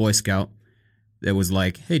a little Boy Scout that was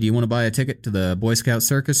like, hey, do you want to buy a ticket to the Boy Scout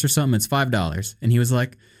circus or something? It's $5. And he was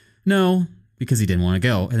like, no, because he didn't want to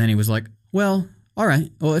go. And then he was like, well, all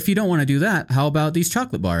right. Well, if you don't want to do that, how about these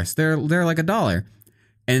chocolate bars? They're like $1.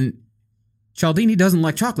 And Cialdini doesn't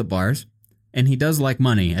like chocolate bars, and he does like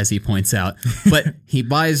money, as he points out. But he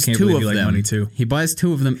buys two of them. Money too. He buys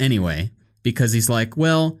two of them anyway, because he's like,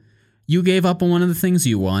 well, you gave up on one of the things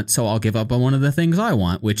you want, so I'll give up on one of the things I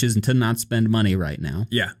want, which is to not spend money right now.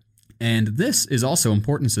 Yeah. And this is also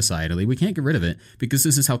important societally. We can't get rid of it because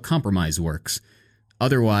this is how compromise works.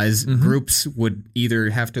 Otherwise, groups would either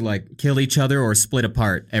have to like kill each other or split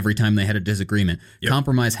apart every time they had a disagreement. Yep.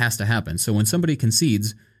 Compromise has to happen. So when somebody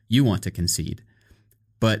concedes, you want to concede.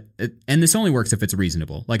 And this only works if it's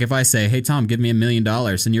reasonable. Like if I say, hey, Tom, give me $1 million,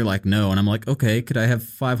 and you're like, no. And I'm like, okay, could I have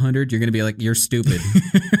 500? You're going to be like, you're stupid.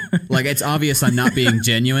 Like it's obvious I'm not being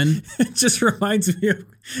genuine. It just reminds me of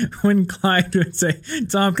when Clyde would say,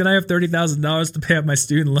 Tom, can I have $30,000 to pay off my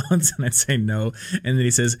student loans? And I'd say no. And then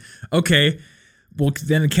he says, okay, well,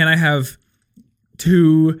 then can I have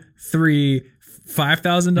 $2, $3,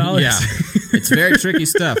 $5,000? Yeah. It's very tricky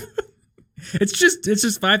stuff. It's just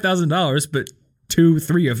 $5,000, but 2,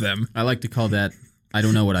 3 of them. I like to call that, I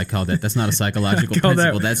don't know what I call that. That's not a psychological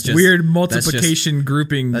principle. That's just weird multiplication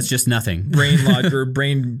grouping. That's just nothing. Brain log or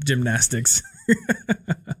brain gymnastics.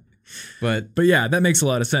 But yeah, that makes a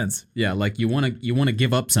lot of sense. Yeah, like you want to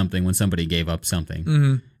give up something when somebody gave up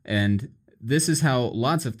something. And this is how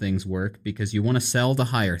lots of things work, because you want to sell the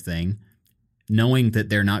higher thing knowing that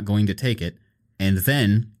they're not going to take it, and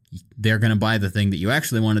then they're going to buy the thing that you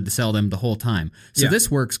actually wanted to sell them the whole time. So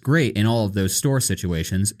this works great in all of those store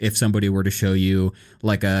situations. If somebody were to show you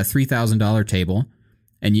like a $3,000 table,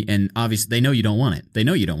 and obviously they know you don't want it. They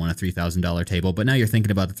know you don't want a $3,000 table, but now you're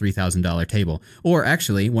thinking about the $3,000 table. Or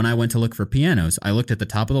actually, when I went to look for pianos, I looked at the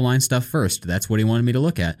top of the line stuff first. That's what he wanted me to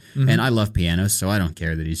look at. And I love pianos, so I don't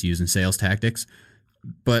care that he's using sales tactics.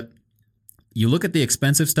 But you look at the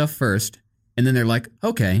expensive stuff first, and then they're like,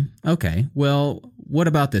 okay, well, what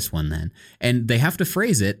about this one then? And they have to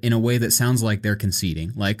phrase it in a way that sounds like they're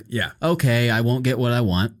conceding. Like, okay, I won't get what I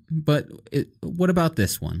want, but what about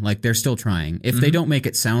this one? Like, they're still trying. If they don't make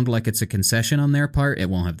it sound like it's a concession on their part, it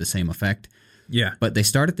won't have the same effect. Yeah. But they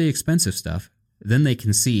start at the expensive stuff, then they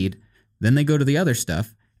concede, then they go to the other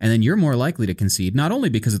stuff, And then you're more likely to concede, not only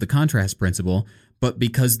because of the contrast principle, but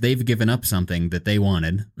because they've given up something that they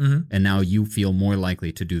wanted, and now you feel more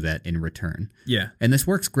likely to do that in return. Yeah. And this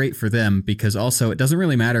works great for them because also it doesn't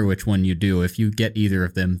really matter which one you do. If you get either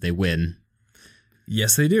of them, they win.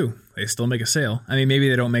 Yes, they do. They still make a sale. I mean, maybe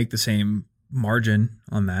they don't make the same margin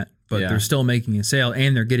on that, but they're still making a sale,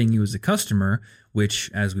 and they're getting you as a customer,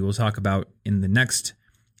 which, as we will talk about in the next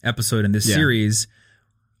episode in this series,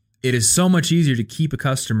 it is so much easier to keep a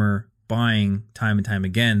customer buying time and time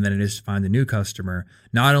again than it is to find a new customer,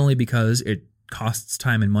 not only because it costs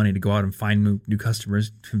time and money to go out and find new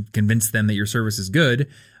customers to convince them that your service is good,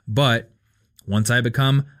 but once I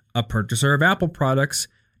become a purchaser of Apple products,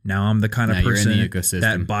 now I'm the kind of person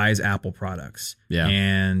that buys Apple products. Yeah.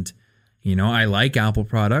 And, you know, I like Apple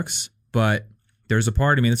products, but there's a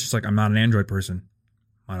part of me that's just like, I'm not an Android person.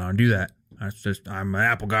 I don't do that. I'm an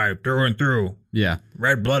Apple guy through and through. Yeah.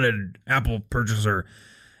 Red-blooded Apple purchaser.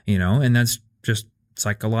 You know, and that's just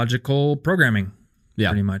psychological programming,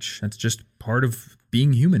 pretty much. That's just part of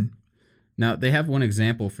being human. Now, they have one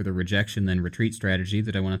example for the rejection then retreat strategy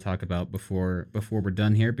that I want to talk about before we're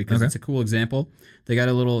done here, because it's a cool example. They got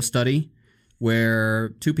a little study where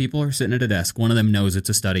two people are sitting at a desk. One of them knows it's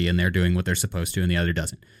a study and they're doing what they're supposed to, and the other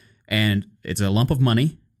doesn't. And it's a lump of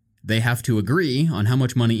money. They have to agree on how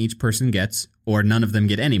much money each person gets, or none of them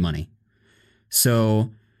get any money. So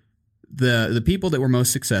the people that were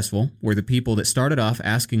most successful were the people that started off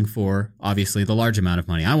asking for, obviously, the large amount of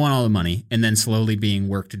money. I want all the money, and then slowly being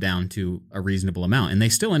worked down to a reasonable amount. And they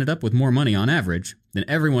still ended up with more money on average than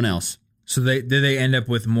everyone else. So did they end up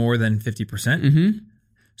with more than 50%? Mm-hmm.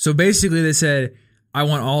 So basically they said, I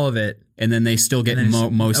want all of it. And then they still get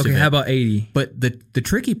most of it. Okay, how about 80? But the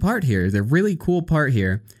tricky part here, the really cool part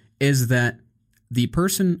here, is that the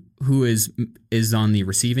person who is on the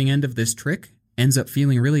receiving end of this trick ends up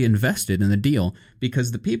feeling really invested in the deal,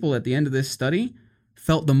 because the people at the end of this study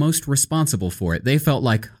felt the most responsible for it. They felt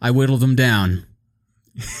like, I whittled them down.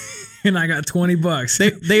 And I got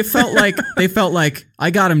 $20. They felt like I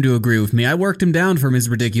got him to agree with me. I worked him down from his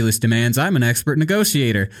ridiculous demands. I'm an expert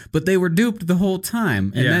negotiator. But they were duped the whole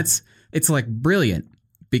time. And it's like brilliant,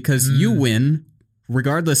 because you win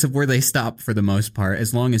regardless of where they stop for the most part,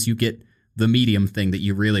 as long as you get the medium thing that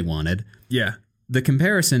you really wanted. Yeah. The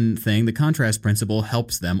comparison thing, the contrast principle,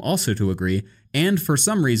 helps them also to agree. And for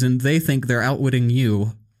some reason, they think they're outwitting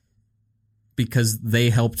you because they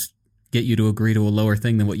helped get you to agree to a lower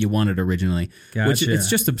thing than what you wanted originally. Gotcha. Which it's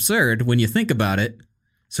just absurd when you think about it.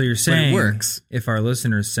 So you're saying it works. If our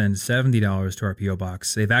listeners send $70 to our P.O.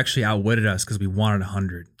 Box, they've actually outwitted us because we wanted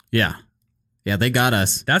 $100. Yeah. Yeah, they got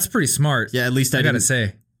us. That's pretty smart. Yeah, at least I got to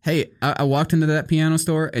say. Hey, I walked into that piano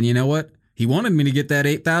store, and you know what? He wanted me to get that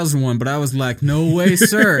 $8,000 one, but I was like, no way,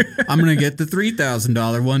 sir. I'm going to get the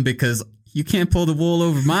 $3,000 one because you can't pull the wool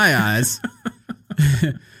over my eyes.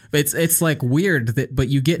 It's like weird, but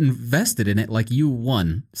you get invested in it like you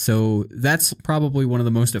won. So that's probably one of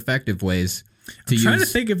the most effective ways to use. I'm trying to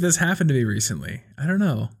think if this happened to me recently. I don't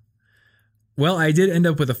know. Well, I did end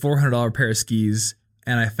up with a $400 pair of skis,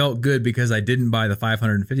 and I felt good because I didn't buy the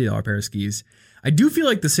 $550 pair of skis. I do feel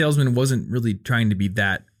like the salesman wasn't really trying to be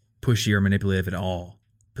that pushy or manipulative at all,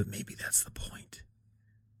 but maybe that's the point.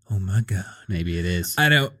 Oh my God. Maybe it is.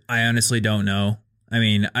 I honestly don't know. I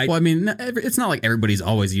mean, it's not like everybody's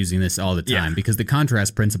always using this all the time, because the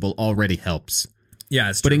contrast principle already helps.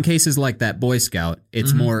 Yeah, it's true. But in true. cases like that Boy Scout,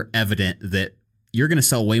 it's more evident that you're going to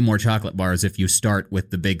sell way more chocolate bars if you start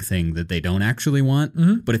with the big thing that they don't actually want.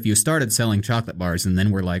 Mm-hmm. But if you started selling chocolate bars and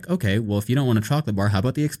then we're like, okay, well, if you don't want a chocolate bar, how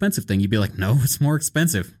about the expensive thing? You'd be like, no, it's more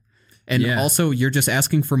expensive. And also, you're just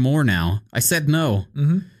asking for more now. I said no.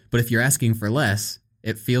 Mm-hmm. But if you're asking for less,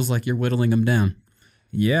 it feels like you're whittling them down.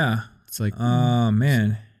 Yeah. It's like, oh,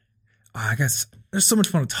 man. I guess there's so much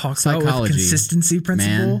fund to talk Psychology, about with consistency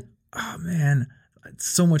principle. Man. Oh, man.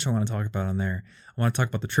 So much I want to talk about on there. I want to talk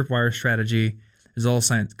about the tripwire strategy. There's all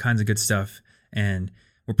kinds of good stuff. And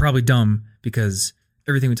we're probably dumb because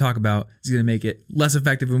everything we talk about is going to make it less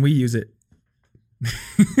effective when we use it.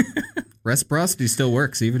 Reciprocity still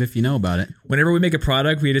works, even if you know about it. Whenever we make a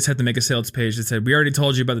product, we just have to make a sales page that said, we already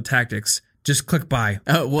told you about the tactics. Just click buy.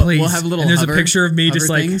 We'll have a little. And there's a picture of me just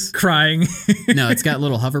like things. Crying. No, it's got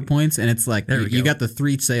little hover points, and it's like you got the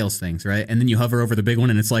 3 sales things, right? And then you hover over the big one,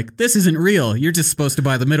 and it's like, this isn't real. You're just supposed to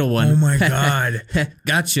buy the middle one. Oh my God.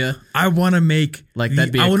 Gotcha. I want to make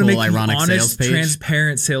that'd be a cool, ironic honest, sales page.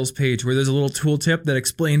 Transparent sales page where there's a little tooltip that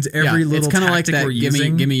explains every little it's kind of like tactic that. we're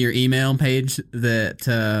using. Give me your email page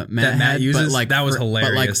that Matt uses. But like that was hilarious.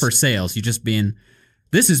 But like for sales, you just being,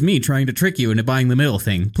 this is me trying to trick you into buying the middle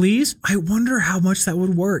thing, please. I wonder how much that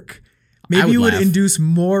would work. Maybe it would laugh. induce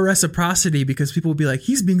more reciprocity because people would be like,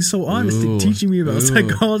 he's being so honest and teaching me about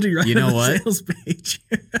psychology right on the sales page.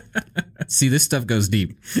 See, this stuff goes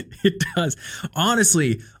deep. It does.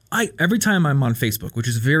 Honestly, every time I'm on Facebook, which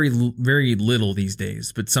is very, very little these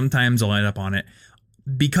days, but sometimes I'll end up on it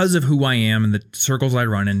because of who I am and the circles I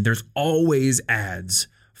run in. There's always ads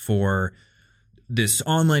for this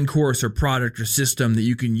online course or product or system that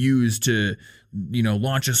you can use to,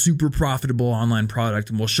 launch a super profitable online product.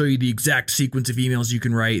 And we'll show you the exact sequence of emails you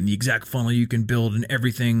can write and the exact funnel you can build and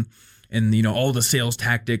everything. And, all the sales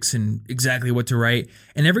tactics and exactly what to write.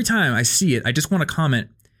 And every time I see it, I just want to comment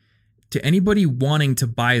to anybody wanting to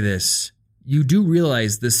buy this. You do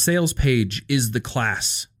realize the sales page is the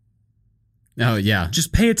class. Oh, yeah.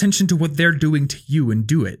 Just pay attention to what they're doing to you and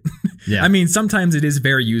do it. Yeah. I mean, sometimes it is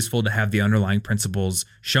very useful to have the underlying principles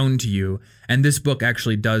shown to you. And this book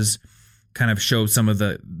actually does kind of show some of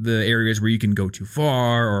the areas where you can go too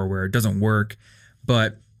far or where it doesn't work.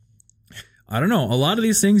 But I don't know. A lot of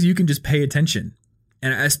these things you can just pay attention.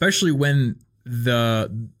 And especially when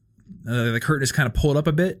the curtain is kind of pulled up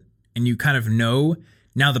a bit and you kind of know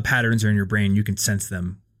now the patterns are in your brain. You can sense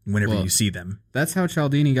them whenever you see them. That's how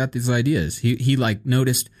Cialdini got these ideas. He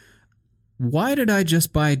noticed, why did I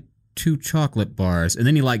just buy 2 chocolate bars? And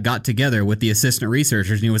then he got together with the assistant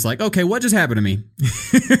researchers and he was like, okay, what just happened to me?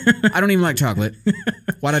 I don't even like chocolate.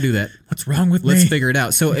 Why'd I do that? What's wrong with me? Let's figure it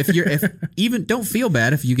out. So if even don't feel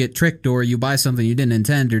bad if you get tricked or you buy something you didn't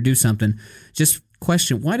intend or do something, just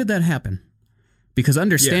question, why did that happen? Because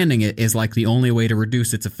understanding it is the only way to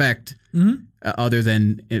reduce its effect, other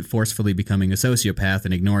than it forcefully becoming a sociopath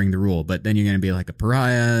and ignoring the rule. But then you're going to be like a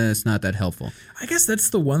pariah. It's not that helpful. I guess that's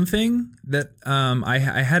the one thing that I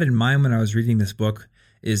had in mind when I was reading this book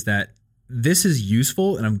is that this is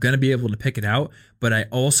useful and I'm going to be able to pick it out. But I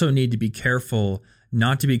also need to be careful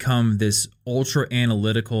not to become this ultra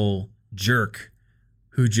analytical jerk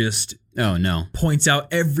who just points out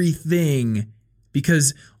everything.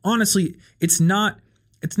 Because honestly, it's not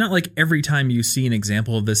like every time you see an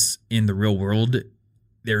example of this in the real world,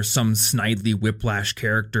 there's some snidely whiplash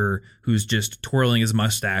character who's just twirling his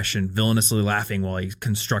mustache and villainously laughing while he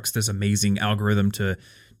constructs this amazing algorithm to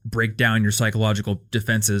break down your psychological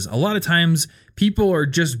defenses. A lot of times people are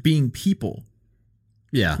just being people.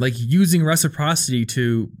 Yeah. Using reciprocity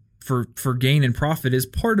for gain and profit is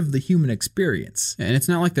part of the human experience. And it's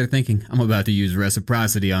not like they're thinking, I'm about to use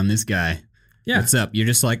reciprocity on this guy. Yeah. What's up? You're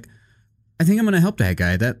just like, I think I'm going to help that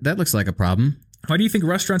guy. That looks like a problem. Why do you think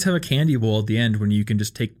restaurants have a candy bowl at the end when you can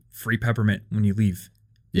just take free peppermint when you leave?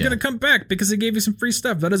 You're going to come back because they gave you some free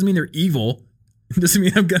stuff. That doesn't mean they're evil. It doesn't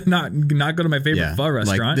mean I'm going to not go to my favorite pho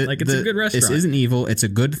restaurant. It's a good restaurant. This isn't evil. It's a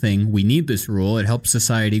good thing. We need this rule. It helps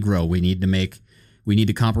society grow. We need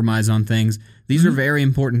to compromise on things. These are very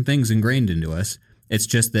important things ingrained into us. It's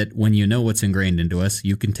just that when you know what's ingrained into us,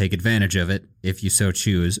 you can take advantage of it if you so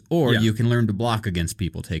choose, or you can learn to block against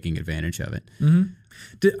people taking advantage of it.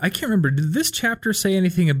 Mm-hmm. I can't remember. Did this chapter say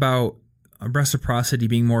anything about reciprocity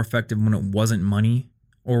being more effective when it wasn't money?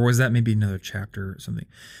 Or was that maybe another chapter or something?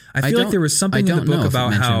 I feel like there was something in the book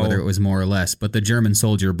about how whether it was more or less, but the German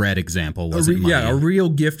soldier bread example wasn't money. Yeah, a real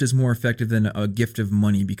gift is more effective than a gift of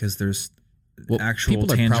money because there's actual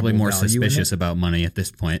people are probably more suspicious about money at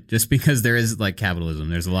this point, just because there is capitalism.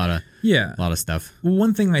 There's a lot of stuff. Well,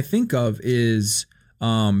 one thing I think of is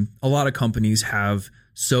a lot of companies have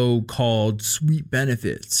so-called sweet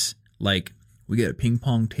benefits, like we get a ping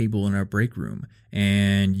pong table in our break room,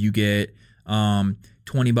 and you get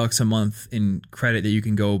 $20 a month in credit that you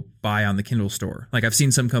can go buy on the Kindle store. I've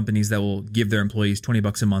seen some companies that will give their employees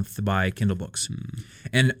 $20 a month to buy Kindle books,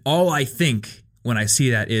 and all I think when I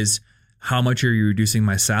see that is, how much are you reducing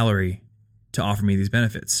my salary to offer me these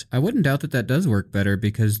benefits? I wouldn't doubt that does work better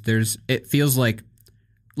because it feels like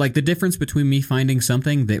the difference between me finding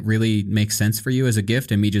something that really makes sense for you as a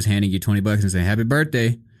gift and me just handing you $20 and saying happy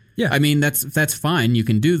birthday. Yeah. I mean, that's fine. You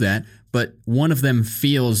can do that. But one of them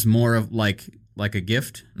feels more of like a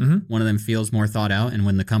gift. Mm-hmm. One of them feels more thought out. And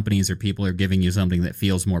when the companies or people are giving you something that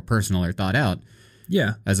feels more personal or thought out,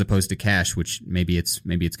 as opposed to cash, which maybe it's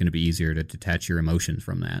going to be easier to detach your emotions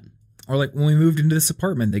from that. Or when we moved into this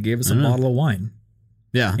apartment, they gave us a bottle of wine.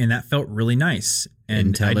 Yeah. And that felt really nice. And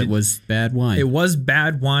until it was bad wine. It was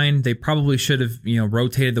bad wine. They probably should have,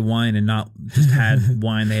 rotated the wine and not just had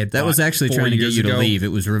wine they had. That was actually trying to get you to leave. It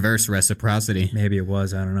was reverse reciprocity. Maybe it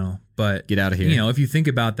was. I don't know. But get out of here. If you think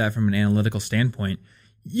about that from an analytical standpoint,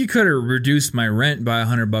 you could have reduced my rent by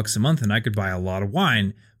 $100 a month and I could buy a lot of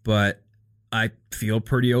wine. But I feel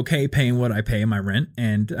pretty okay paying what I pay in my rent.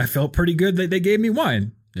 And I felt pretty good that they gave me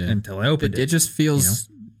wine until I opened it. It just feels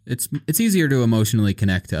it's easier to emotionally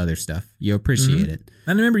connect to other stuff. You appreciate it.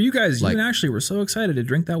 And remember, you guys, Like- you actually were so excited to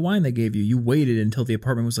drink that wine they gave you. You waited until the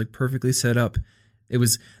apartment was like perfectly set up. It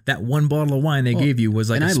was that one bottle of wine they gave you was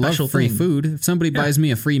like and a I special love free thing. food. If somebody buys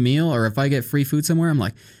me a free meal or if I get free food somewhere, I'm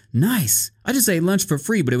like, nice. I just ate lunch for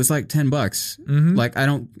free, but it was like $10. Like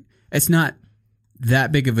it's not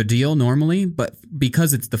that big of a deal normally, but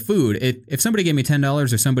because it's the food, if somebody gave me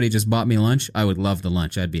 $10 or somebody just bought me lunch, I would love the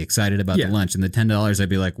lunch. I'd be excited about the lunch, and the $10, I'd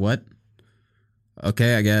be like, what?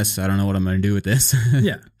 Okay, I guess I don't know what I'm going to do with this.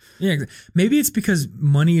 Yeah. Maybe it's because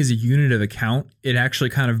money is a unit of account. It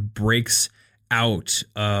actually kind of breaks out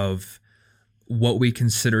of what we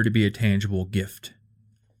consider to be a tangible gift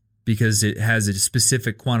because it has a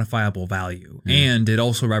specific quantifiable value. And it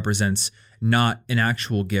also represents not an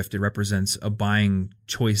actual gift. It represents a buying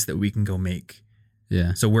choice that we can go make.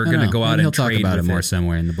 Yeah. So we're going to go out Maybe and he'll trade talk about it with more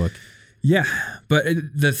somewhere in the book. Yeah. But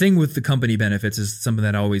the thing with the company benefits is something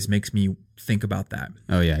that always makes me think about that.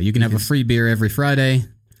 Oh yeah, you can have a free beer every Friday.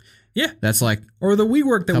 Yeah. That's like Or the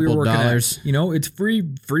WeWork that we were couple working dollars. at. You know, it's free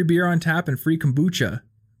beer on tap and free kombucha,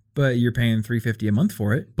 but you're paying $3.50 a month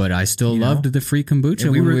for it. But I still You know? loved the free kombucha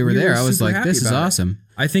And when we were there. I was super like, happy this is about it. awesome.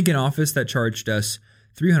 I think an office that charged us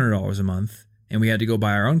 $300 a month and we had to go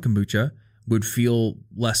buy our own kombucha would feel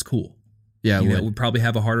less cool. Yeah, You know, it would probably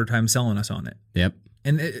have a harder time selling us on it. Yep.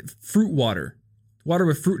 And fruit water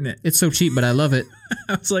with fruit in it. It's so cheap, but I love it.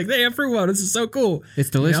 I was like, they have fruit water. This is so cool. It's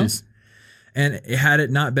delicious. And had it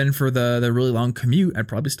not been for the really long commute, I'd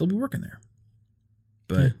probably still be working there.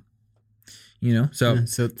 But, you know, so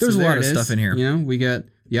there's a there lot it of is. stuff in here. You know, we got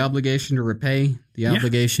the obligation to repay, the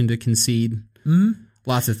obligation to concede.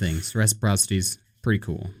 Lots of things. Reciprocity's pretty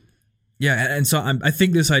cool. Yeah, and so I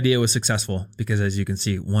think this idea was successful because, as you can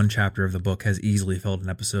see, one chapter of the book has easily filled an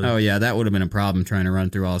episode. Oh, yeah, that would have been a problem trying to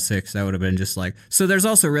run through all 6. That would have been just like, so there's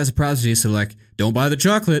also reciprocity, so like, don't buy the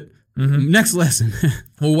chocolate. Next lesson.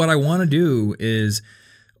 Well, what I want to do is,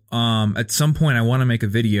 at some point, I want to make a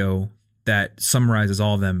video that summarizes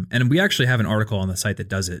all of them. And we actually have an article on the site that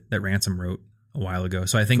does it, that Ransom wrote a while ago.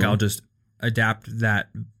 So I think I'll just adapt that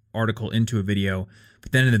article into a video.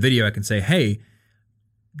 But then in the video, I can say, hey,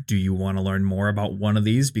 do you want to learn more about one of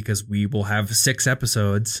these? Because we will have 6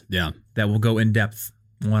 episodes that will go in depth,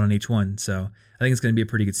 one on each one. So I think it's going to be a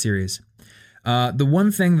pretty good series. The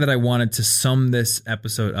one thing that I wanted to sum this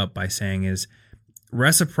episode up by saying is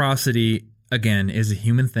reciprocity, again, is a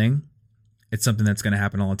human thing. It's something that's going to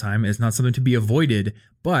happen all the time. It's not something to be avoided,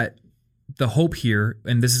 but the hope here,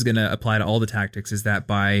 and this is going to apply to all the tactics, is that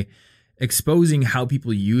by exposing how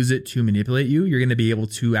people use it to manipulate you, you're going to be able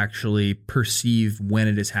to actually perceive when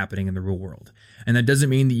it is happening in the real world. And that doesn't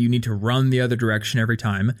mean that you need to run the other direction every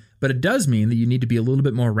time, but it does mean that you need to be a little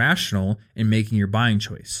bit more rational in making your buying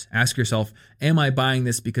choice. Ask yourself, am I buying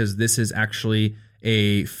this because this is actually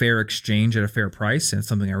a fair exchange at a fair price and it's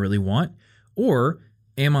something I really want? Or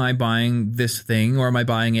am I buying this thing, or am I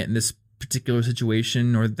buying it in this particular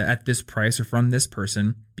situation or at this price or from this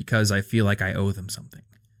person because I feel like I owe them something?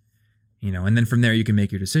 You know, and then from there you can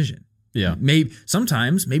make your decision. Yeah. Maybe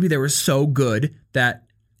they were so good that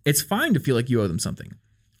it's fine to feel like you owe them something.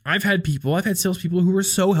 I've had salespeople who were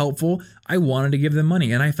so helpful, I wanted to give them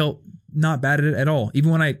money, and I felt not bad at it at all.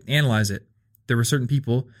 Even when I analyze it, there were certain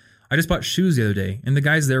people. I just bought shoes the other day, and the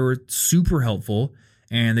guys there were super helpful,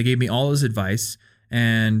 and they gave me all this advice,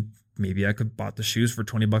 and maybe I could bought the shoes for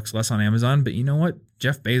 $20 less on Amazon, but you know what?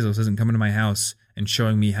 Jeff Bezos isn't coming to my house and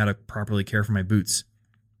showing me how to properly care for my boots.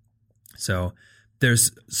 So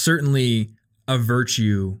there's certainly a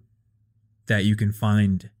virtue that you can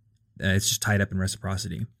find. It's just tied up in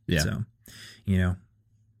reciprocity. Yeah. So, you know,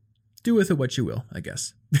 do with it what you will, I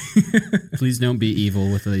guess. Please don't be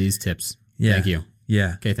evil with these tips. Yeah. Thank you.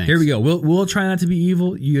 Yeah. Okay, thanks. Here we go. We'll try not to be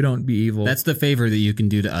evil. You don't be evil. That's the favor that you can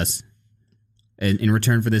do to us. And in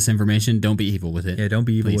return for this information, don't be evil with it. Yeah, don't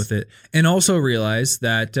be evil with it. And also realize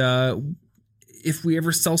that if we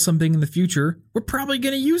ever sell something in the future, we're probably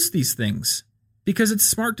going to use these things because it's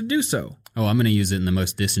smart to do so. Oh, I'm going to use it in the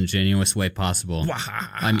most disingenuous way possible.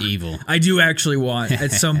 I'm evil. I do actually want,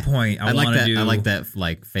 at some point, I want to do... I like that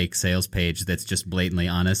like fake sales page that's just blatantly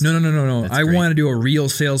honest. No. That's I great. want to do a real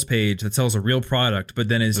sales page that sells a real product, but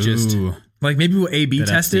then it's just... Ooh. Like maybe we'll A/B That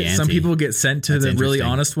test ups the it. Some ante. people get sent to That's the really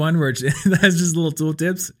interesting. honest one where it has just little tool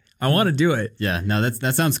tips. I want to do it. Yeah, no,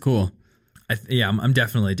 that sounds cool. I'm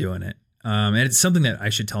definitely doing it. And it's something that I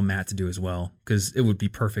should tell Matt to do as well because it would be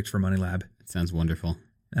perfect for Money Lab. It sounds wonderful.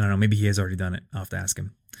 I don't know. Maybe he has already done it. I'll have to ask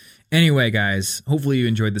him. Anyway, guys, hopefully you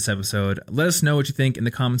enjoyed this episode. Let us know what you think in the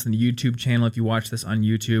comments on the YouTube channel if you watch this on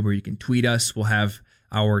YouTube, or you can tweet us. We'll have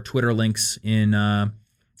our Twitter links in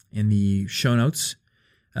the show notes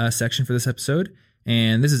section for this episode.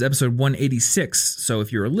 And this is episode 186. So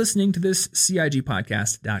if you're listening to this,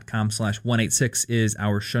 cigpodcast.com/186 is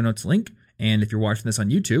our show notes link. And if you're watching this on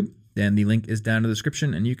YouTube, then the link is down in the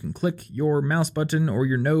description, and you can click your mouse button or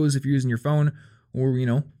your nose if you're using your phone,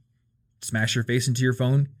 or, smash your face into your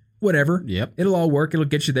phone, whatever. Yep. It'll all work. It'll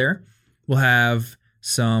get you there. We'll have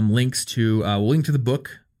some links to, we'll link to the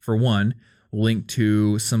book for one. We'll link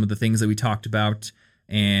to some of the things that we talked about,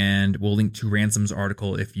 and we'll link to Ransom's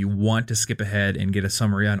article if you want to skip ahead and get a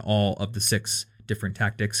summary on all of the 6 different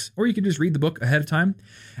tactics, or you can just read the book ahead of time.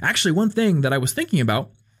 Actually, one thing that I was thinking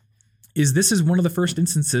about is this is one of the first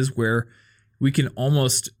instances where we can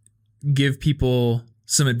almost give people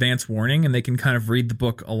some advance warning and they can kind of read the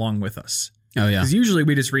book along with us. Oh, yeah. Because usually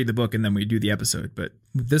we just read the book and then we do the episode. But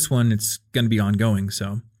with this one, it's going to be ongoing.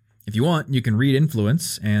 So if you want, you can read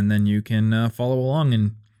Influence and then you can follow along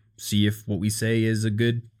and see if what we say is a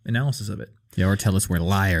good analysis of it. Yeah, or tell us we're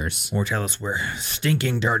liars. Or tell us we're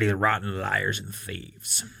stinking, dirty, rotten liars and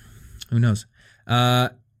thieves. Who knows?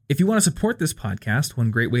 If you want to support this podcast,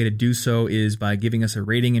 one great way to do so is by giving us a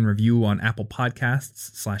rating and review on Apple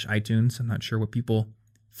Podcasts /iTunes. I'm not sure what people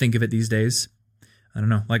think of it these days. I don't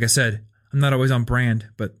know. Like I said, I'm not always on brand,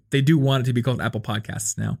 but they do want it to be called Apple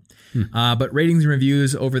Podcasts now. But ratings and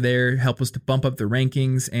reviews over there help us to bump up the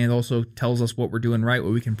rankings and also tells us what we're doing right,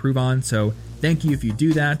 what we can improve on. So thank you if you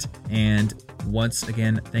do that. And once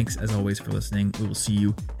again, thanks as always for listening. We will see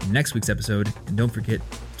you in next week's episode. And don't forget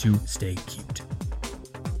to stay cute.